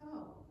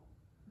 Oh.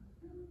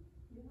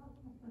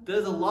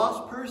 Does a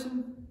lost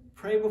person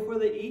pray before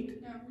they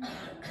eat? No.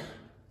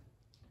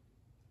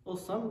 Well,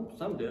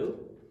 some do,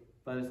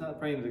 but it's not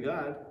praying to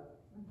God.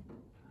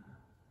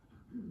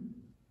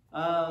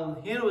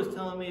 Hannah was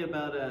telling me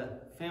about a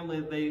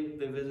family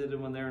they visited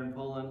when they were in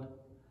Poland.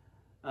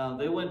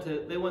 They went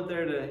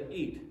there to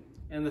eat,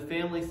 and the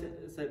family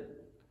said,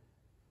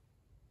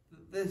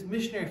 "This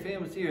missionary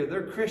family's here.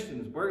 They're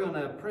Christians. We're going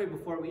to pray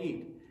before we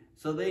eat."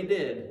 So they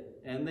did,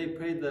 and they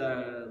prayed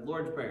the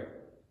Lord's Prayer.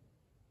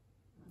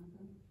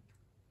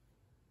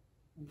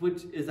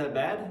 Which, is that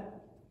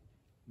bad?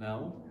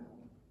 No.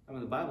 I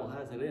mean, the Bible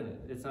has it in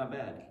it. It's not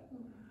bad.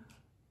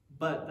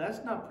 But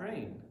that's not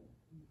praying.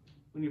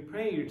 When you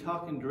pray, you're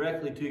talking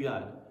directly to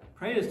God.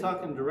 Praying is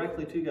talking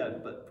directly to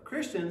God. But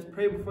Christians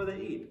pray before they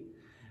eat.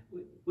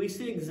 We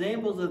see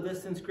examples of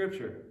this in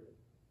Scripture.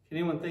 Can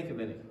anyone think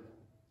of any?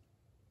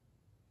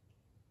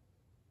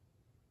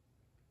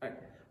 All right.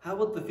 How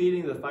about the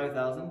feeding of the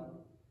 5,000?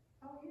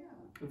 Oh, yeah.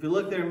 If you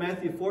look there in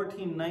Matthew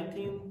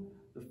 14:19,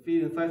 the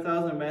feeding of the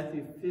 5,000,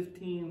 Matthew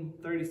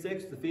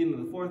 15:36, the feeding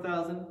of the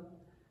 4,000,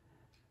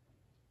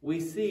 we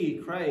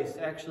see Christ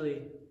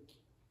actually,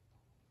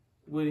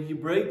 when he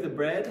broke the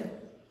bread,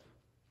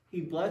 he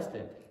blessed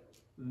it,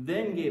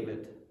 then gave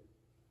it.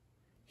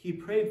 He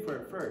prayed for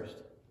it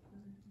first,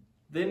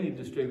 then he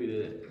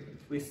distributed it.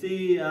 We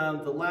see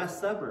the Last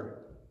Supper.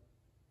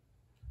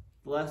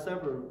 The Last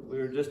Supper, we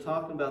were just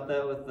talking about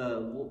that with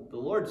the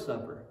Lord's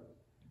Supper.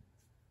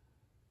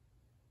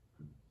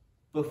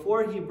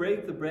 Before he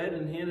broke the bread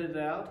and handed it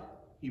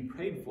out, he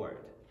prayed for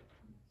it.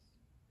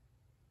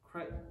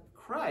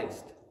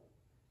 Christ.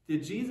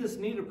 Did Jesus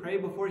need to pray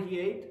before he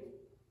ate?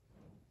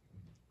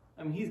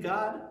 I mean, he's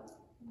God.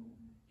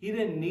 He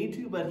didn't need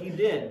to, but he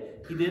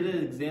did. He did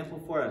an example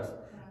for us.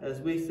 As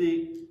we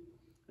see,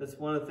 that's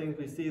one of the things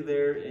we see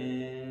there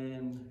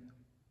in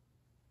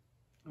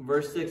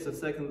verse 6 of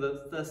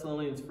 2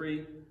 Thessalonians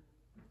 3.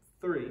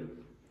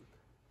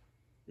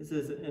 It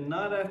says, "And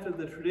not after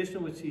the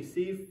tradition which he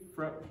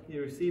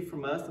received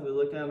from us." And we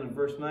look down in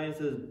verse 9, it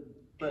says,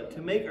 "But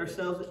to make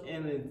ourselves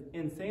an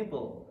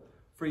example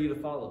for you to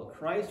follow."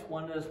 Christ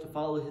wanted us to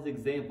follow his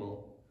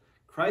example.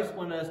 Christ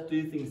wanted us to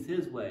do things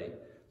his way.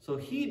 So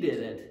he did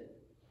it,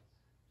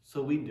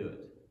 so we do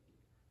it.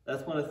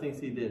 That's one of the things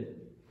he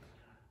did.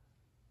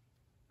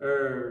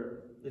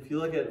 Or if you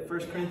look at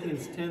 1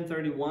 Corinthians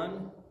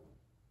 10:31,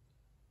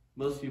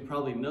 most of you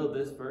probably know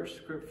this verse.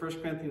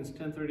 1 Corinthians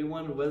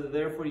 10:31, "Whether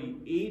therefore you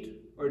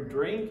eat or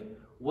drink,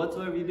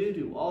 whatsoever you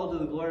do all to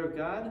the glory of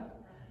God."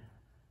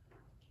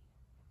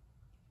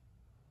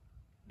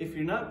 If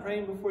you're not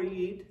praying before you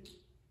eat,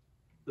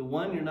 the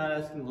one, you're not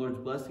asking the Lord's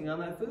blessing on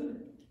that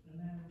food.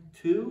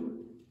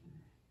 Two,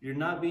 you're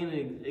not being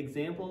an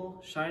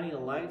example, shining a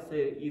light,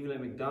 say even at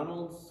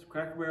McDonald's,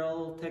 Cracker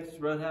Barrel, Texas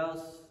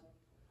Roadhouse,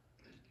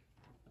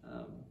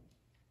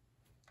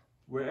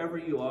 wherever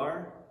you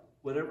are,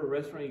 whatever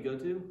restaurant you go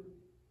to.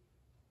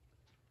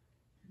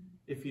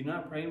 If you're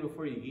not praying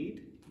before you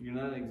eat, you're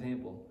not an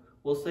example.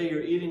 We'll say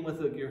you're eating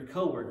with your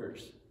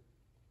coworkers.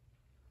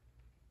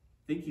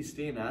 Think you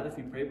stand out if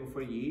you pray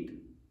before you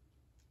eat?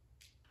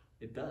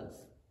 It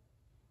does.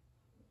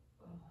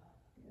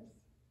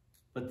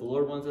 But the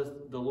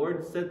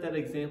Lord set that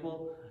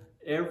example.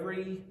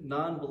 Every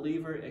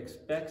non-believer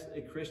expects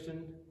a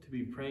Christian to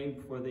be praying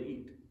before they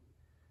eat.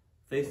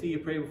 If they see you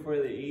pray before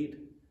they eat,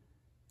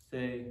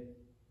 say,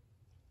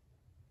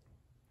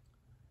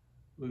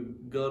 we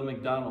go to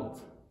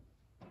McDonald's.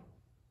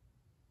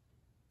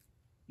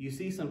 You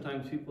see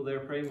sometimes people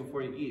there praying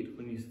before you eat.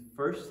 When you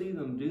first see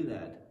them do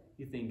that,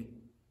 you think,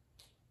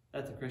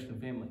 that's a Christian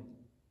family.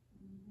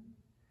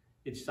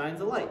 It shines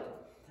a light.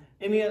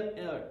 Any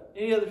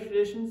other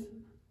traditions?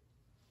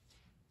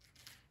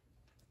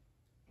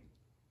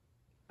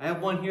 I have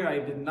one here I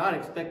did not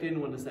expect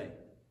anyone to say.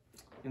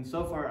 And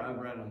so far, I've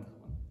read on this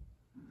one.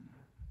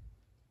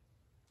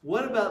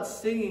 What about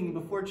singing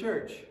before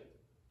church?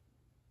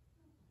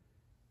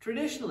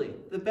 Traditionally,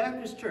 the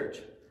Baptist Church,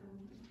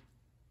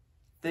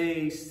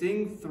 they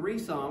sing 3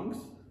 songs.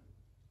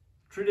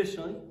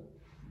 Traditionally,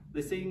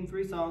 they sing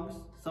 3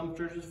 songs. Some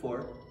churches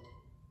 4.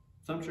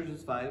 Some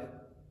churches 5.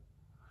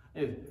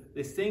 Anyway,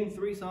 they sing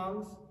 3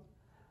 songs,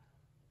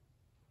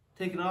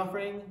 take an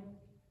offering,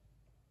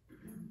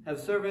 have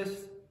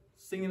service,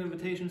 sing an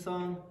invitation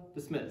song,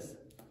 dismiss.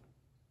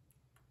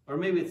 Or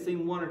maybe it's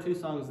sing 1 or 2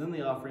 songs, then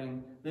the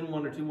offering, then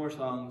 1 or 2 more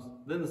songs,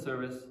 then the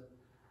service,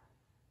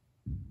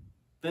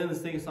 then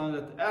sing a song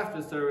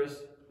after the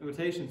service,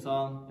 invitation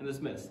song, and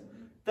dismiss.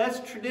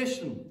 That's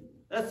tradition.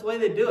 That's the way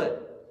they do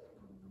it.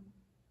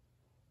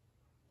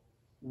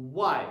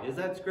 Why? Is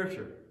that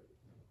Scripture?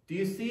 Do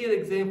you see an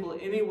example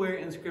anywhere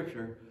in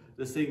Scripture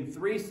to sing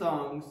 3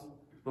 songs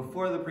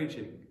before the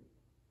preaching?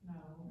 No.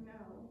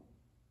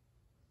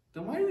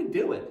 Then why do we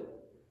do it?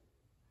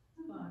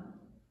 Fun.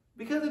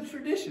 Because it's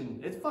tradition.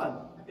 It's fun.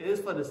 It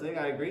is fun to sing,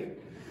 I agree.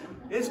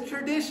 It's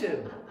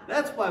tradition.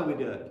 That's why we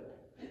do it.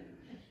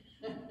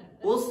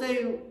 We'll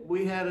say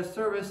we had a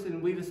service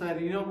and we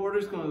decided, we're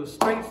just going to go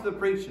straight to the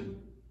preaching.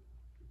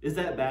 Is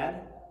that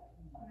bad?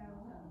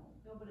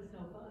 No, but it's no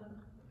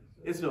fun.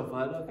 It's no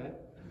fun, okay.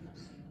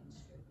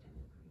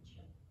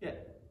 Yeah.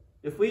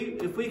 If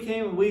we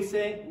came and we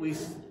sang,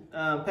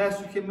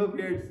 Pastor came up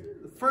here,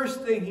 the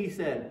first thing he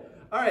said,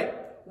 all right,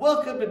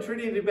 welcome to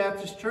Trinity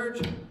Baptist Church.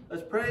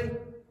 Let's pray.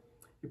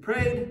 He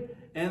prayed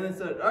and then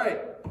said, all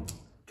right,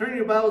 turn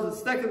your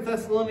Bibles to 2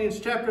 Thessalonians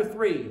chapter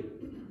 3.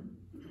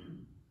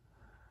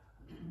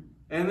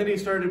 And then he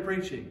started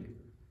preaching.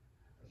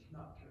 It's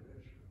not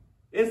tradition.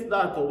 It's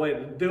not the way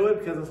to do it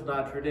because it's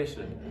not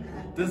tradition.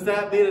 Does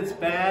that mean it's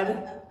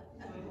bad?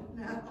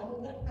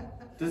 No.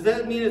 Does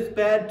that mean it's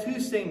bad to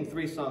sing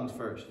 3 songs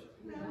first?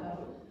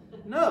 No.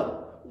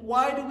 No.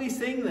 Why do we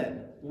sing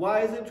then? Why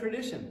is it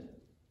tradition?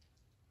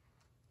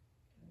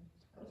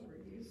 Because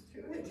we're used to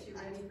it.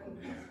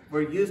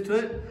 We're used to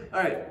it? All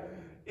right.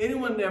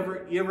 Anyone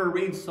you ever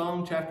read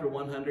Psalm chapter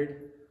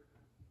 100?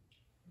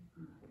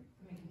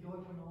 Make a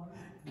joyful noise.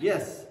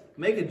 Yes.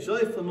 Make a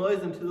joyful noise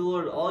unto the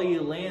Lord, all ye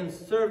lands.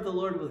 Serve the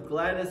Lord with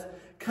gladness.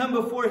 Come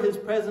before his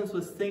presence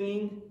with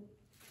singing.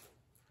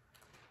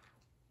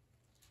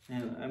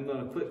 And I'm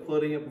going to quit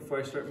quoting it before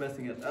I start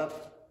messing it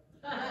up.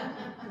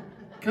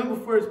 Come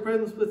before his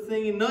presence with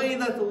singing. Know ye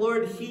that the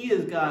Lord, he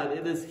is God.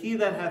 It is he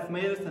that hath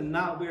made us, and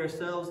not we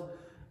ourselves.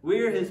 We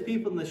are his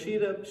people and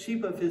the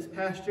sheep of his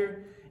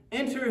pasture.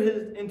 Enter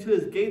into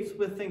his gates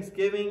with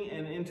thanksgiving,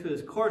 and into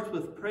his courts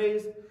with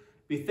praise.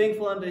 Be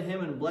thankful unto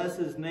him, and bless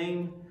his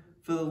name.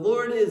 For the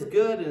Lord is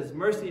good, and his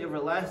mercy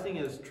everlasting,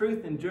 and his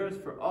truth endures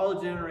for all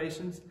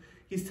generations.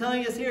 He's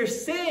telling us here,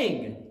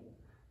 sing!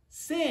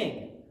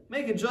 Sing!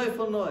 Make a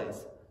joyful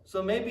noise.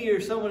 So maybe you're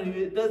someone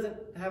who doesn't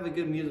have a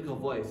good musical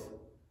voice.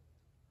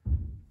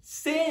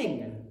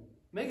 Sing!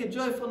 Make a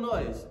joyful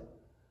noise.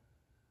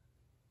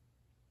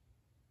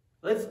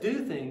 Let's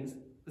do things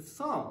with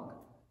song.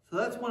 So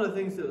that's one of the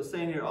things that it was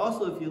saying here.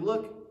 Also, if you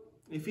look,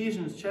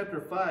 Ephesians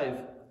chapter 5,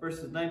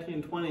 verses 19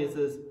 and 20, it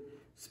says,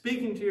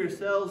 speaking to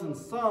yourselves in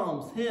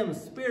psalms, hymns,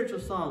 spiritual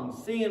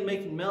songs, singing and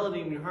making melody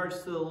in your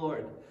hearts to the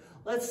Lord.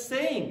 Let's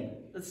sing.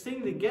 Let's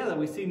sing together.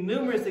 We see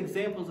numerous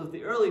examples of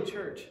the early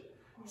church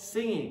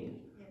singing.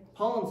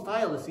 Paul and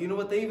Silas, you know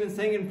what they even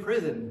sang in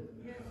prison?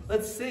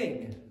 Let's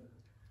sing.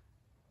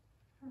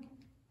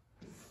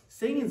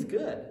 Singing's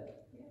good.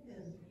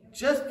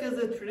 Just because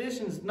the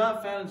tradition is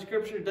not found in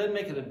Scripture doesn't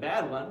make it a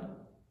bad one.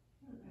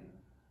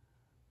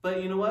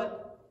 But you know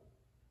what?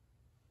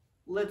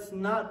 Let's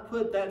not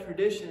put that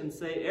tradition and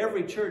say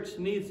every church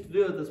needs to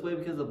do it this way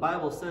because the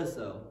Bible says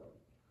so.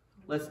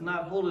 Let's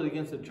not hold it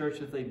against a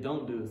church if they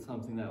don't do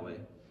something that way.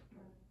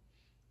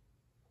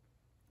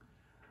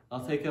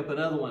 I'll take up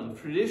another one.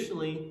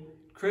 Traditionally,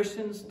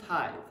 Christians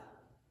tithe.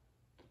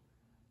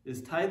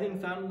 Is tithing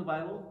found in the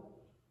Bible?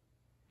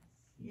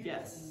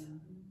 Yes.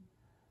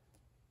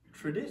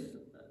 Tradition.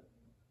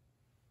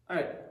 All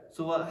right.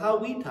 So how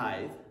we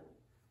tithe?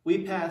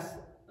 We pass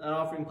an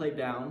offering plate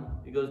down.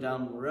 It goes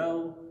down the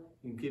row.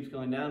 It keeps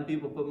going down.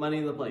 People put money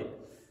in the plate.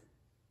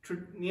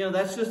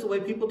 That's just the way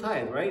people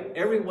tithe, right?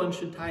 Everyone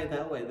should tithe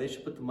that way. They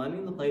should put the money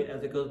in the plate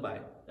as it goes by.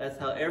 That's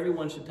how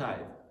everyone should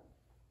tithe.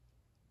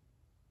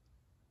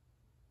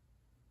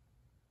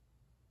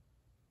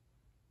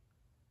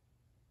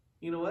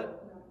 You know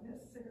what? Not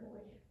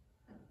necessarily.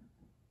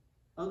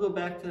 I'll go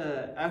back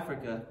to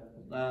Africa.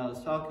 I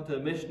was talking to a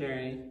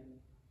missionary.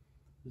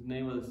 His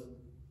name was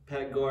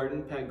Pat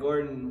Gordon. Pat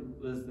Gordon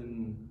was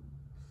in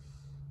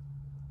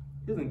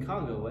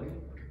Congo, wasn't he?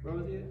 Where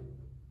was he at?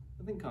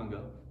 I think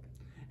Congo.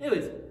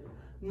 Anyways,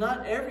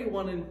 not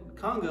everyone in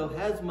Congo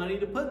has money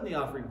to put in the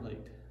offering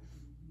plate.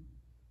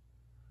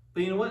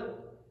 But you know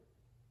what?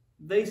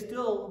 They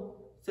still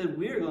said,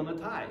 we're going to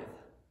tithe.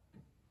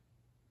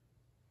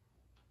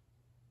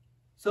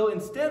 So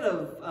instead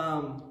of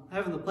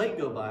having the plate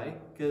go by,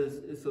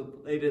 because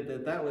they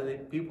did that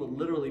way, people would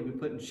literally be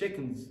putting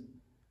chickens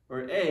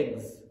or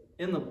eggs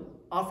in the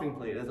offering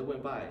plate as it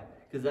went by,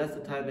 because that's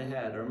the tithe they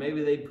had. Or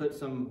maybe they'd put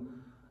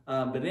some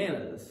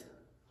bananas.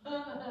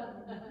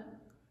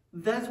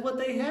 That's what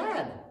they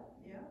had.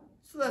 Yeah.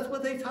 So that's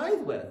what they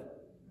tithe with.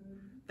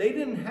 They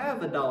didn't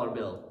have a dollar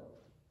bill.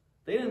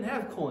 They didn't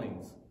have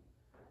coins.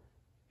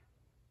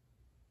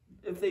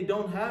 If they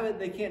don't have it,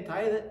 they can't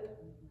tithe it.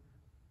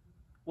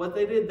 what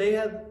they did,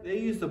 they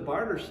used the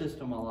barter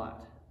system a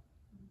lot.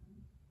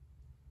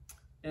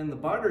 And the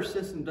barter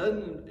system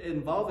doesn't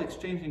involve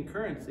exchanging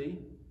currency.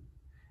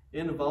 It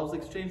involves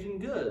exchanging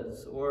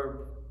goods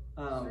or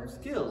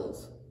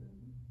skills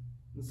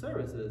and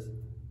services.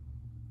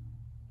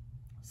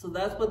 So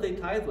that's what they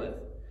tithe with.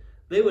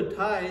 They would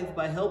tithe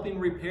by helping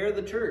repair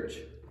the church.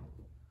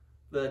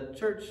 The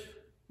church,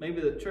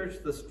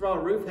 the straw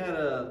roof had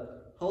a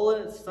hole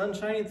in it, sun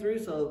shining through,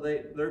 so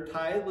their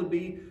tithe would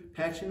be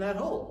patching that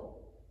hole.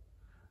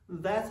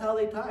 That's how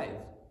they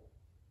tithe.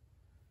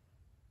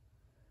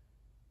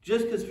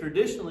 Just because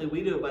traditionally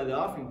we do it by the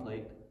offering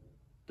plate,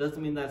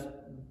 doesn't mean that's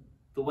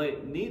the way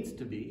it needs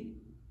to be.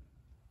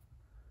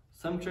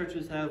 Some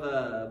churches have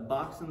a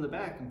box in the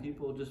back and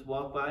people just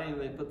walk by and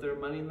they put their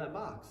money in that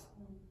box.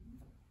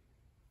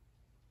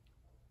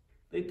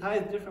 They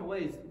tithe different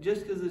ways.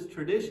 Just because it's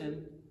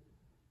tradition,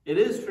 it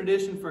is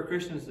tradition for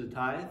Christians to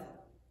tithe.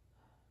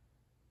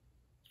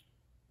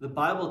 The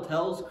Bible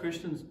tells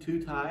Christians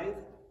to tithe,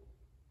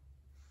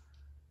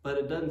 but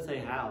it doesn't say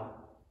how.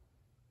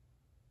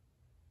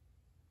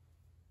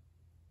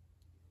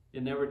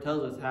 It never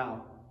tells us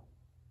how.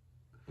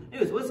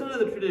 Anyways, what's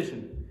another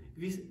tradition?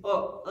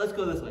 Let's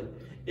go this way.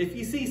 If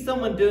you see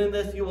someone doing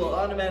this, you will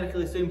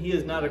automatically assume he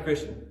is not a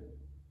Christian.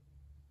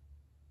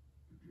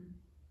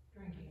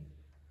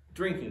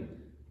 Drinking.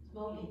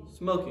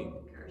 Smoking.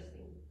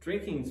 Cursing.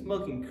 Drinking,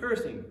 smoking,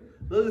 cursing.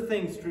 Those are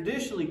things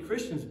traditionally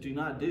Christians do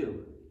not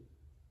do.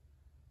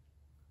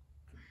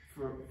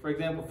 For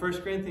example,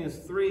 1 Corinthians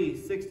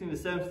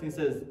 3:16-17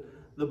 says,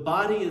 the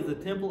body is the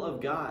temple of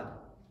God.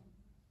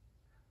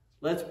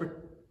 Let's go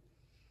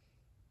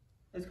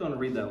on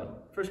and read that one.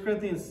 1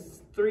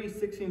 Corinthians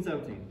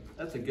 3:16-17.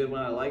 That's a good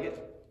one. I like it.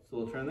 So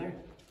we'll turn there.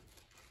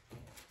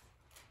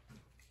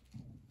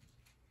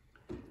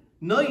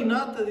 Know ye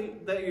not that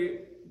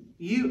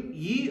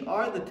ye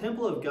are the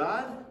temple of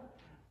God,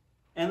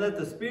 and that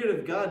the Spirit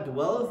of God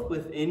dwelleth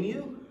within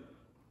you?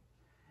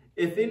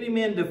 If any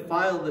man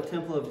defile the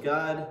temple of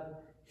God,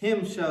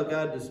 him shall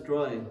God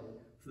destroy.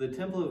 For the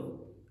temple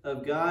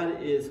of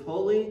God is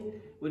holy,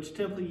 which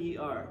temple ye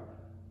are.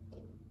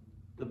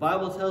 The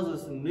Bible tells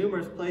us in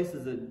numerous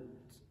places that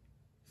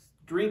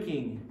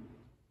drinking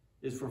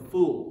is for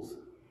fools.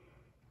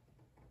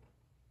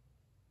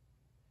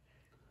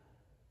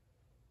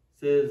 It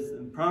says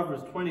in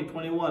Proverbs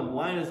 20:21,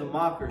 wine is a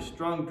mocker,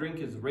 strong drink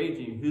is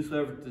raging,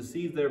 whosoever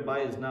deceived thereby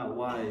is not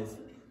wise.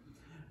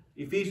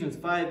 Ephesians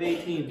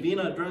 5:18, be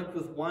not drunk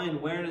with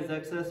wine wherein is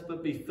excess,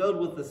 but be filled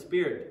with the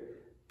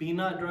Spirit. Be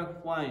not drunk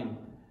with wine.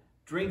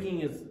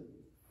 Drinking is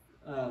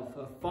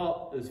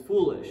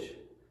foolish.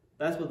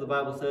 That's what the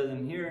Bible says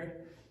in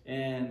here.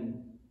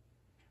 And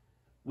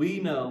we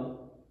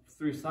know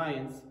through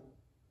science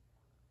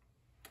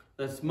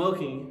that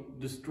smoking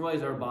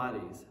destroys our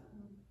bodies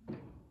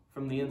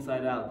from the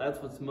inside out.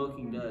 That's what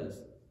smoking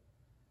does.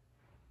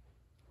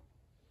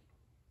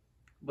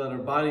 But our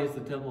body is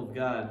the temple of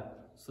God.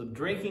 So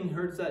drinking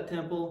hurts that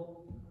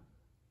temple.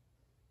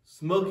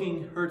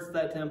 Smoking hurts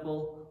that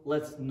temple.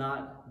 Let's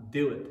not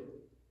do it.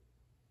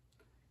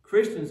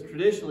 Christians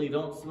traditionally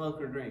don't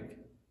smoke or drink.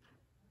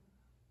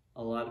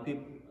 A lot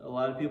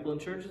of people in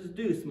churches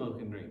do smoke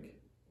and drink.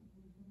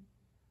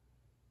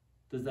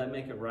 Does that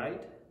make it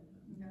right?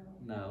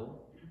 No.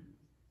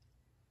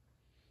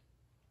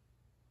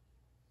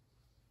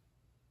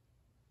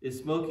 Is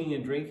smoking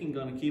and drinking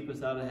going to keep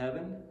us out of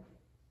heaven?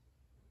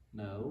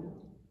 No.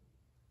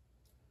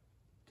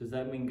 Does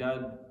that mean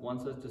God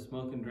wants us to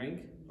smoke and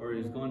drink? Or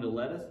He's going to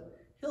let us?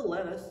 He'll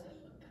let us.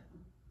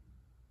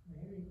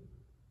 Maybe.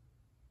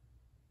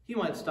 He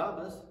might stop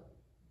us.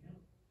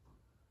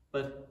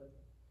 But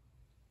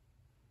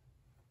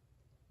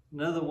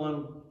another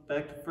one,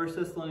 back to 1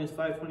 Thessalonians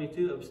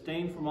 5:22,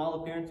 abstain from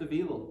all appearance of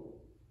evil.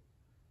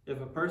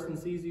 If a person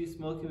sees you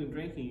smoking and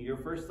drinking, your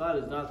first thought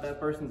is not that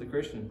person's a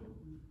Christian.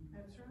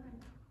 That's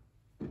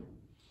right.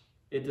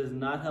 It does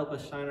not help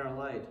us shine our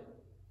light.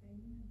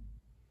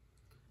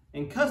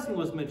 And cussing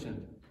was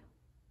mentioned.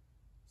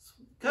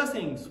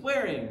 Cussing,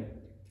 swearing,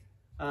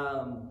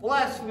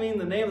 blaspheming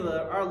the name of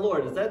our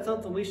Lord. Is that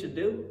something we should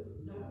do?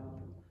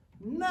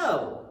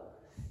 No.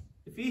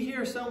 If you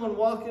hear someone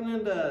walking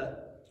into,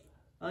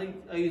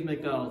 I'll use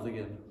McDonald's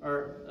again,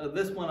 or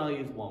this one I'll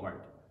use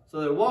Walmart. So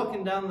they're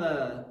walking down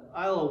the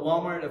aisle of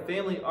Walmart, a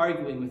family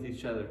arguing with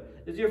each other.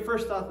 Is your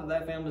first thought that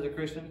that family's a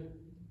Christian?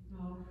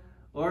 No.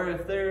 Or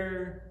if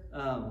they're,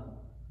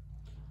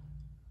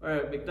 or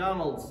at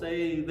McDonald's,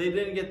 say they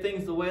didn't get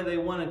things the way they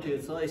wanted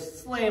to, so they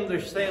slammed their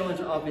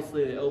sandwich.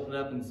 Obviously, they open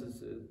up and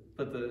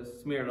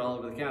smear it all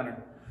over the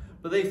counter.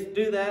 But they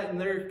do that and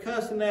they're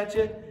cussing at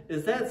you.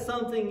 Is that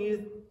something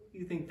you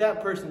think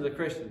that person's a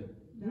Christian?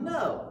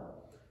 No.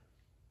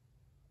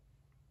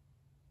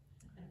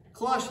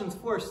 Colossians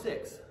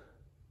 4:6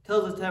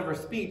 tells us to have our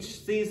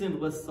speech seasoned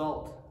with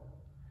salt.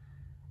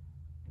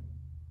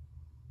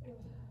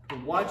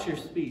 Watch your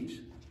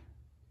speech.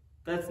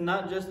 That's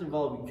not just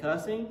involving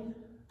cussing,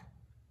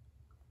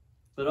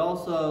 but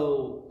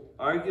also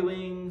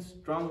arguing,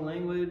 strong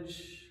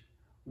language.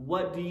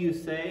 What do you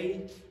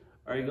say?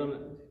 Are you going to...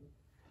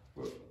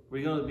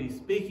 We're going to be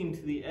speaking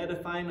to the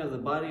edifying of the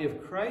body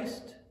of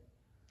Christ.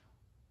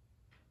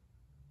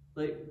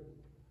 Like,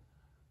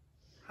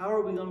 how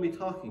are we going to be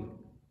talking?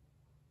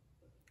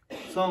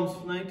 Psalms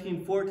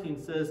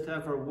 19:14 says to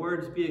have our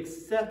words be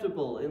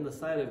acceptable in the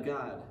sight of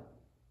God.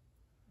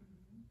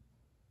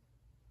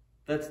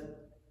 That's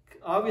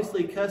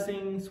obviously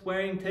cussing,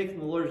 swearing, taking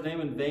the Lord's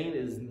name in vain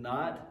is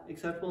not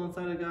acceptable in the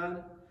sight of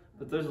God.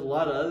 But there's a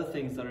lot of other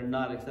things that are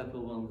not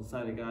acceptable in the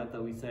sight of God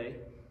that we say.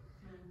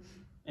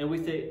 And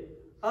we say,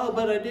 oh,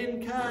 but I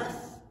didn't cuss.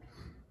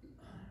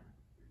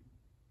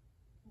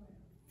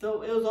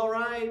 So it was all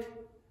right.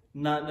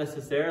 Not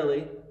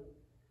necessarily.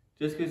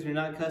 Just because you're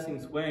not cussing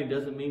and swearing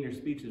doesn't mean your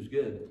speech is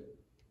good.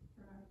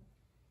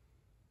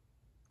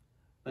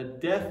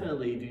 But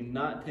definitely do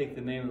not take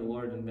the name of the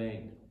Lord in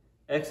vain.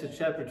 Exodus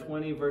chapter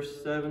 20,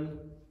 verse 7.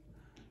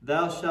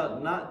 Thou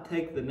shalt not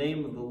take the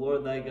name of the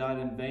Lord thy God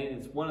in vain.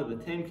 It's one of the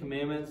 10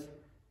 commandments.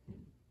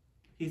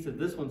 He said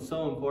this one's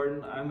so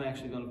important, I'm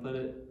actually going to put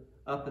it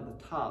up at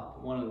the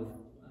top.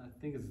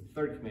 I think it's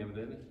the 3rd commandment,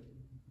 isn't it?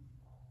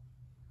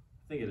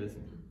 I think it is.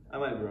 I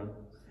might be wrong.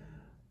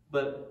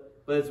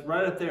 But it's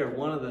right up there,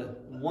 one of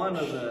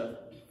the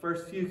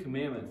first few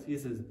commandments. He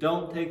says,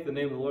 don't take the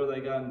name of the Lord thy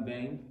God in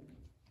vain.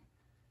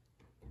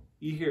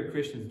 You hear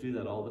Christians do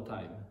that all the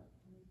time.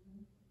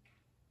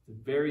 It's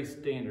very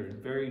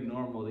standard, very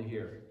normal to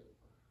hear.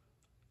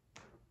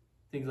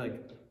 Things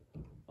like,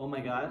 oh my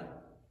God,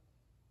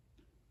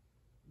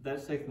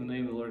 that's taking the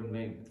name of the Lord in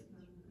vain.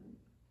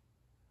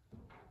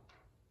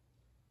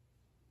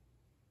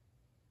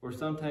 Or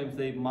sometimes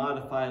they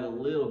modify it a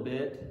little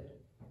bit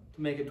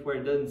to make it to where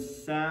it doesn't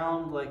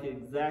sound like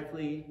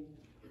exactly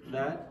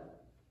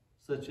that.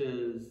 Such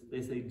as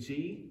they say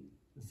G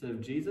instead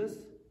of Jesus.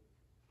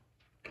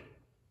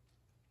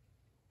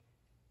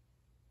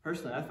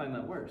 Personally, I find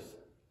that worse.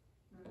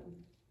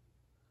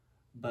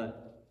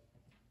 But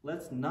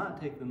let's not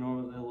take the name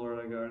of the Lord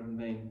our God in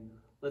vain.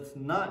 Let's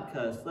not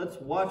cuss. Let's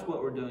watch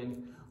what we're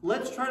doing.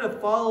 Let's try to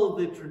follow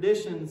the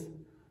traditions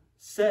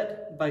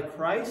set by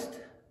Christ,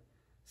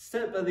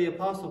 set by the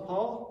Apostle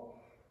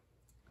Paul,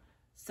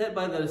 set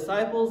by the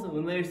disciples, and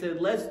when they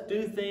said, let's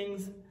do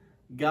things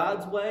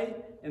God's way,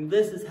 and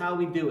this is how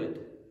we do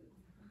it.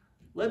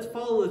 Let's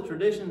follow the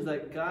traditions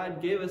that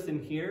God gave us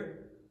in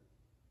here.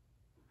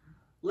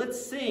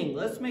 Let's sing.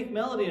 Let's make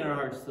melody in our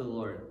hearts to the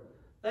Lord.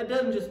 That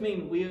doesn't just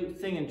mean we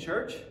sing in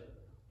church.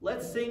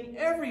 Let's sing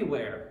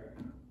everywhere.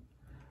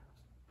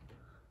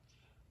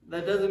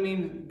 That doesn't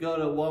mean go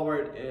to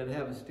Walmart and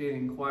have a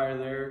standing choir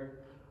there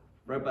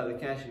right by the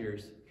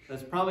cashiers.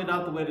 That's probably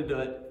not the way to do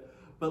it.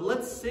 But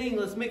let's sing.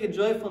 Let's make a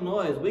joyful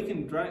noise. We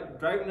can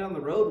driving down the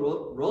road,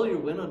 roll your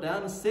window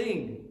down and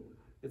sing.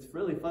 It's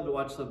really fun to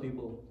watch some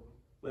people,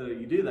 whether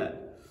you do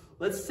that.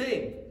 Let's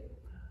sing.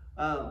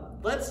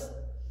 Let's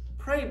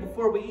pray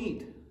before we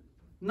eat.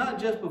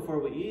 Not just before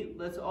we eat.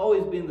 Let's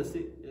always be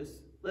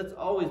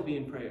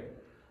in prayer.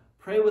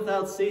 Pray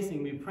without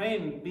ceasing. Be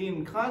praying. Be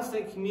in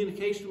constant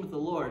communication with the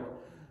Lord.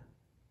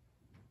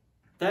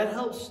 That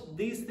helps.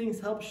 These things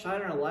help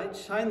shine our light.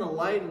 Shine the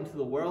light into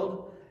the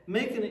world,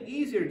 making it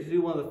easier to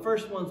do one of the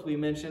first ones we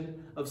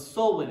mentioned of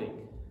soul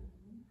winning.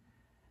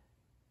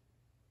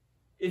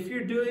 If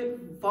you're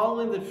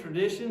following the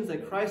traditions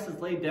that Christ has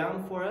laid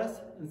down for us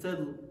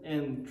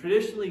and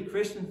traditionally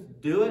Christians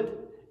do it,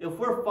 if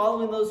we're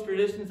following those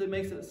traditions, it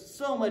makes it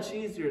so much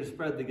easier to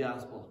spread the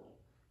gospel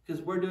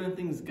because we're doing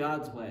things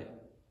God's way.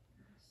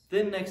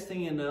 Then next thing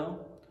you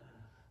know,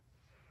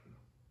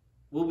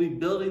 we'll be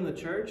building the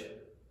church.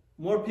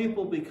 More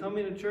people will be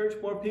coming to church.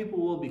 More people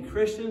will be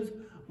Christians.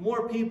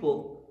 More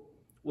people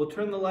will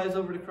turn their lives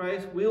over to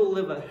Christ. We will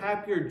live a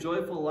happier,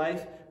 joyful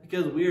life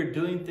because we are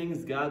doing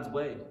things God's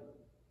way.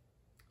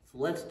 So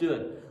let's do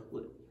it.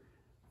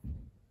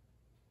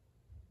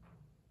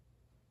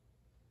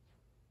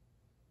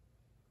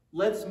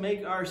 Let's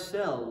make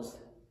ourselves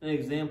an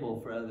example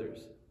for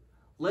others.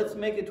 Let's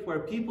make it to where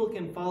people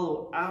can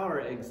follow our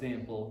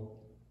example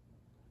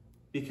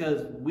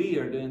because we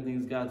are doing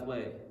things God's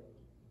way.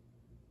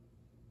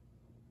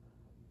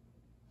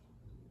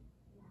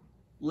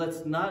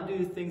 Let's not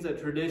do things that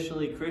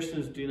traditionally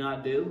Christians do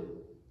not do.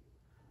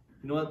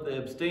 You know what? They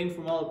abstain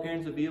from all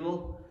appearance of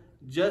evil.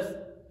 Does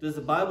the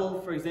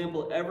Bible, for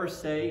example, ever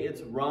say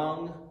it's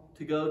wrong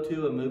to go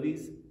to a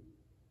movies?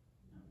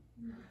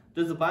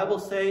 Does the Bible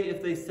say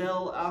if they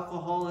sell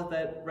alcohol at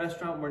that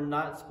restaurant, we're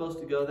not supposed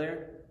to go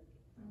there?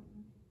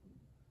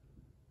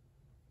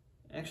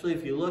 Actually,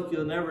 if you look,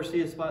 you'll never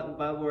see a spot in the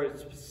Bible where it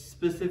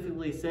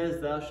specifically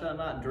says, thou shalt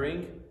not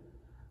drink,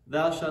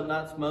 thou shalt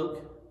not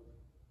smoke.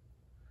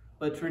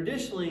 But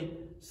traditionally,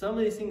 some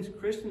of these things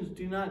Christians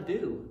do not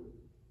do.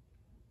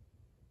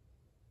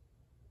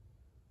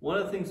 One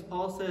of the things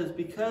Paul says,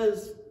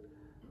 because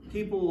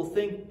people will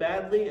think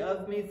badly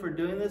of me for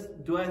doing this,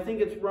 do I think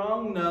it's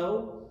wrong?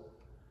 No.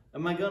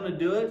 Am I going to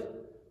do it?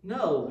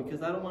 No,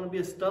 because I don't want to be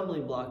a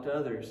stumbling block to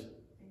others.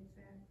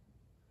 Exactly.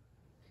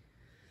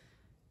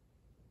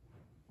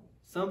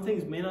 Some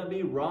things may not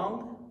be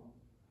wrong,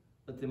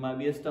 but they might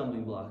be a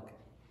stumbling block.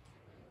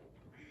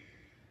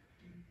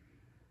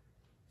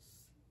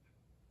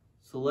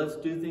 So let's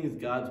do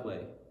things God's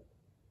way.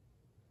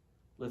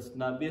 Let's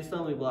not be a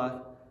stumbling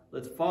block.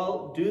 Let's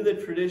do the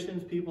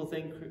traditions people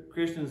think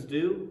Christians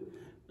do.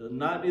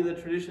 Not do the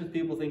traditions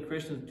people think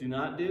Christians do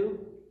not do.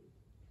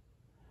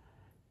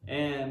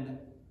 And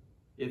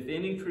if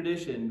any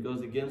tradition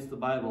goes against the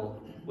Bible,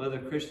 whether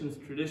Christians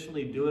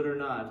traditionally do it or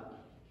not,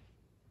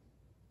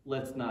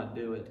 let's not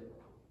do it.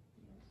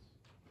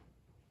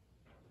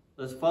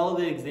 Let's follow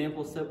the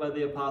example set by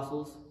the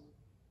apostles.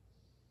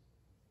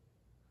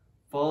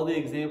 Follow the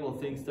example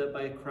of things set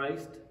by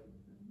Christ.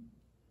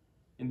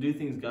 And do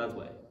things God's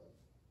way. All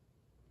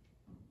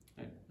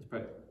right, let's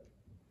pray.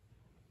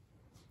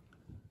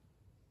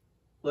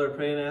 Lord, I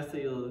pray and ask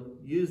that you'll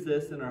use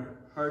this in our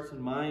hearts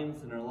and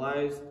minds and our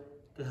lives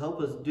to help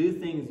us do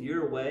things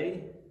your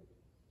way,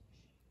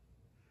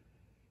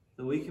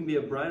 that we can be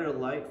a brighter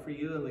light for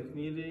you in the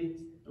community,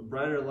 a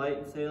brighter light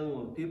in Salem.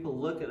 When people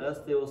look at us,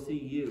 they will see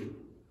you.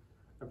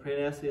 I pray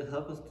and ask that you'll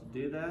help us to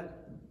do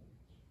that,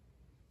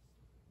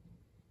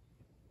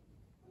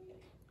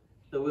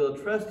 that we'll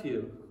trust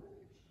you,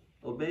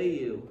 obey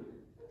you,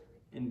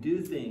 and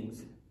do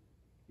things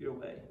your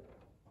way.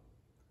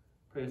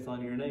 Pray this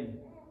on your name.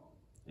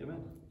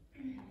 Amen.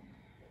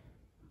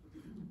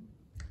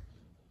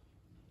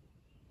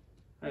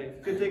 All right, if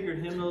you could take your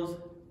hymnals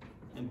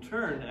and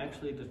turn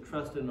actually to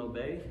trust and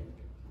obey.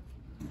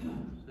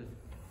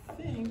 I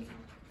think,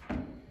 no,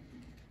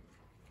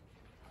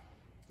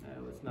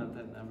 it's not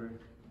that number.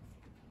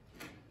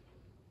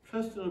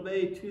 Trust and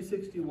obey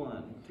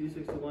 261.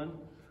 261.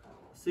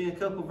 Sing a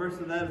couple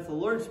verses of that. If the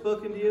Lord's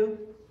spoken to you,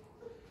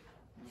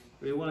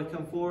 or you want to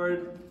come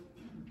forward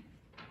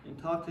and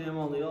talk to him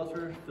on the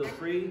altar, feel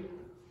free.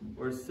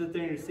 Or sit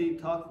there in your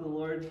seat, talk to the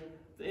Lord.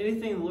 If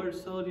anything the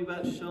Lord's told you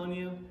about, shown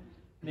you,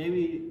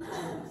 maybe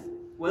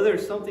whether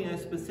it's something I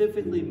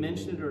specifically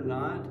mentioned or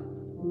not,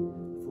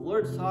 if the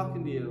Lord's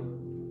talking to you,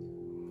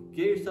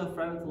 get yourself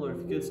right with the Lord.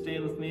 If you could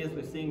stand with me as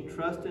we sing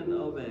Trust and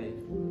Obey.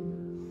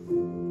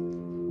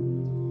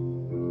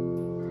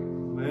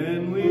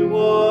 When we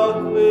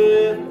walk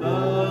with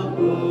the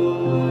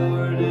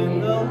Lord in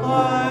the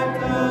light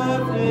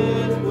of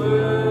his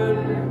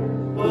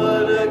word,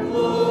 what a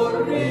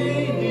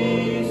glory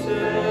he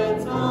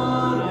sheds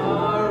on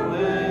our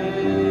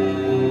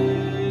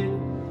way.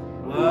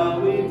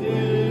 While we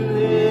do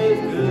his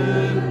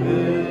good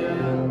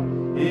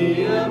will,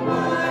 he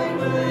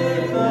abides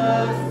with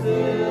us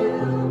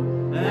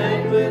still,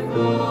 and with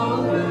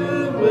all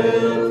who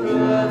will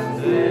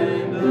trust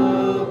and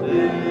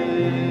obey.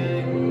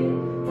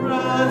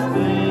 Trust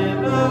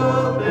and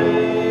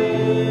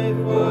obey,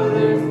 for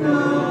there's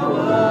no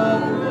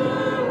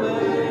other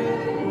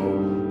way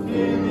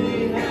to be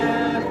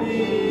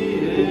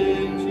happy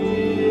in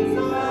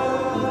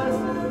Jesus,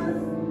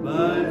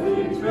 but to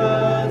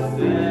trust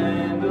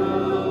and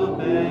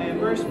obey.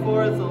 Verse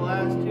 4 is the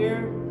last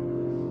here.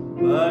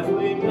 But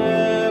we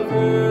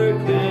never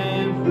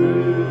can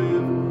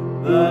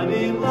prove the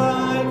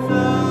delights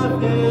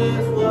of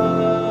his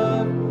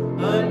love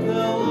until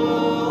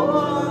all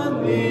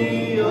on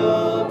the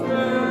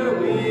altar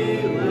we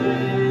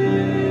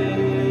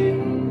lay.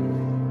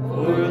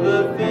 For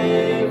the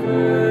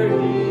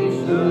favor he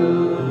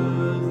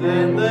shows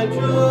and the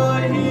joy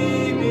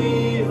he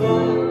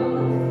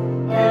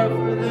beholds are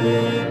for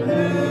them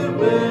who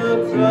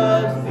will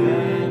trust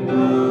and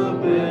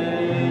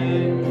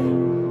obey.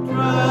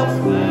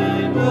 Trust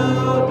and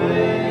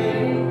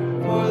obey,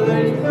 for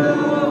there's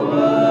no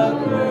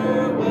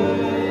other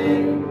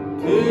way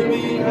to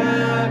be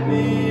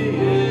happy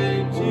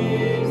in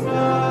Jesus,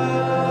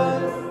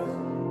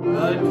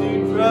 but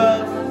to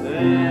trust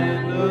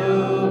and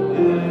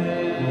obey.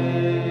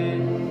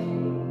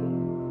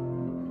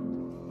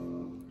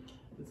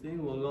 Let's see,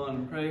 we'll go on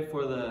and pray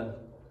for the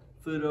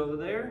food over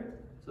there.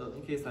 So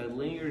in case I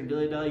linger and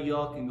dilly-dally, you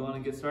all can go on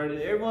and get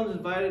started. Everyone's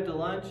invited to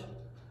lunch.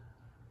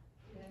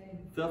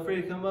 Feel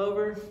free to come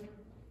over.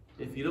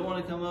 If you don't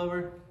want to come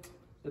over,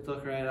 it's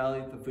okay. I'll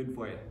eat the food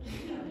for you.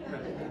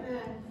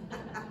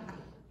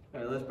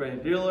 All right, let's pray.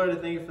 Dear Lord, I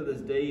thank you for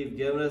this day you've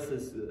given us,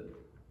 this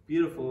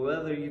beautiful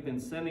weather you've been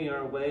sending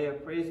our way. I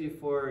praise you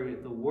for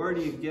the word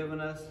you've given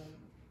us.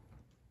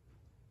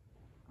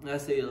 I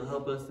ask that you'll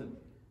help us and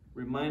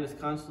remind us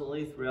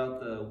constantly throughout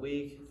the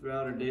week,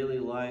 throughout our daily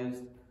lives,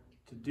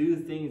 to do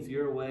things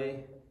your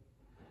way.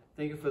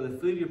 Thank you for the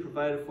food you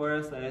provided for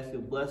us. I ask you to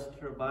bless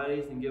our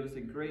bodies and give us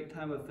a great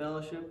time of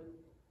fellowship.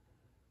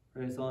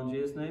 Praise all in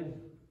Jesus' name.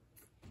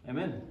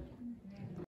 Amen.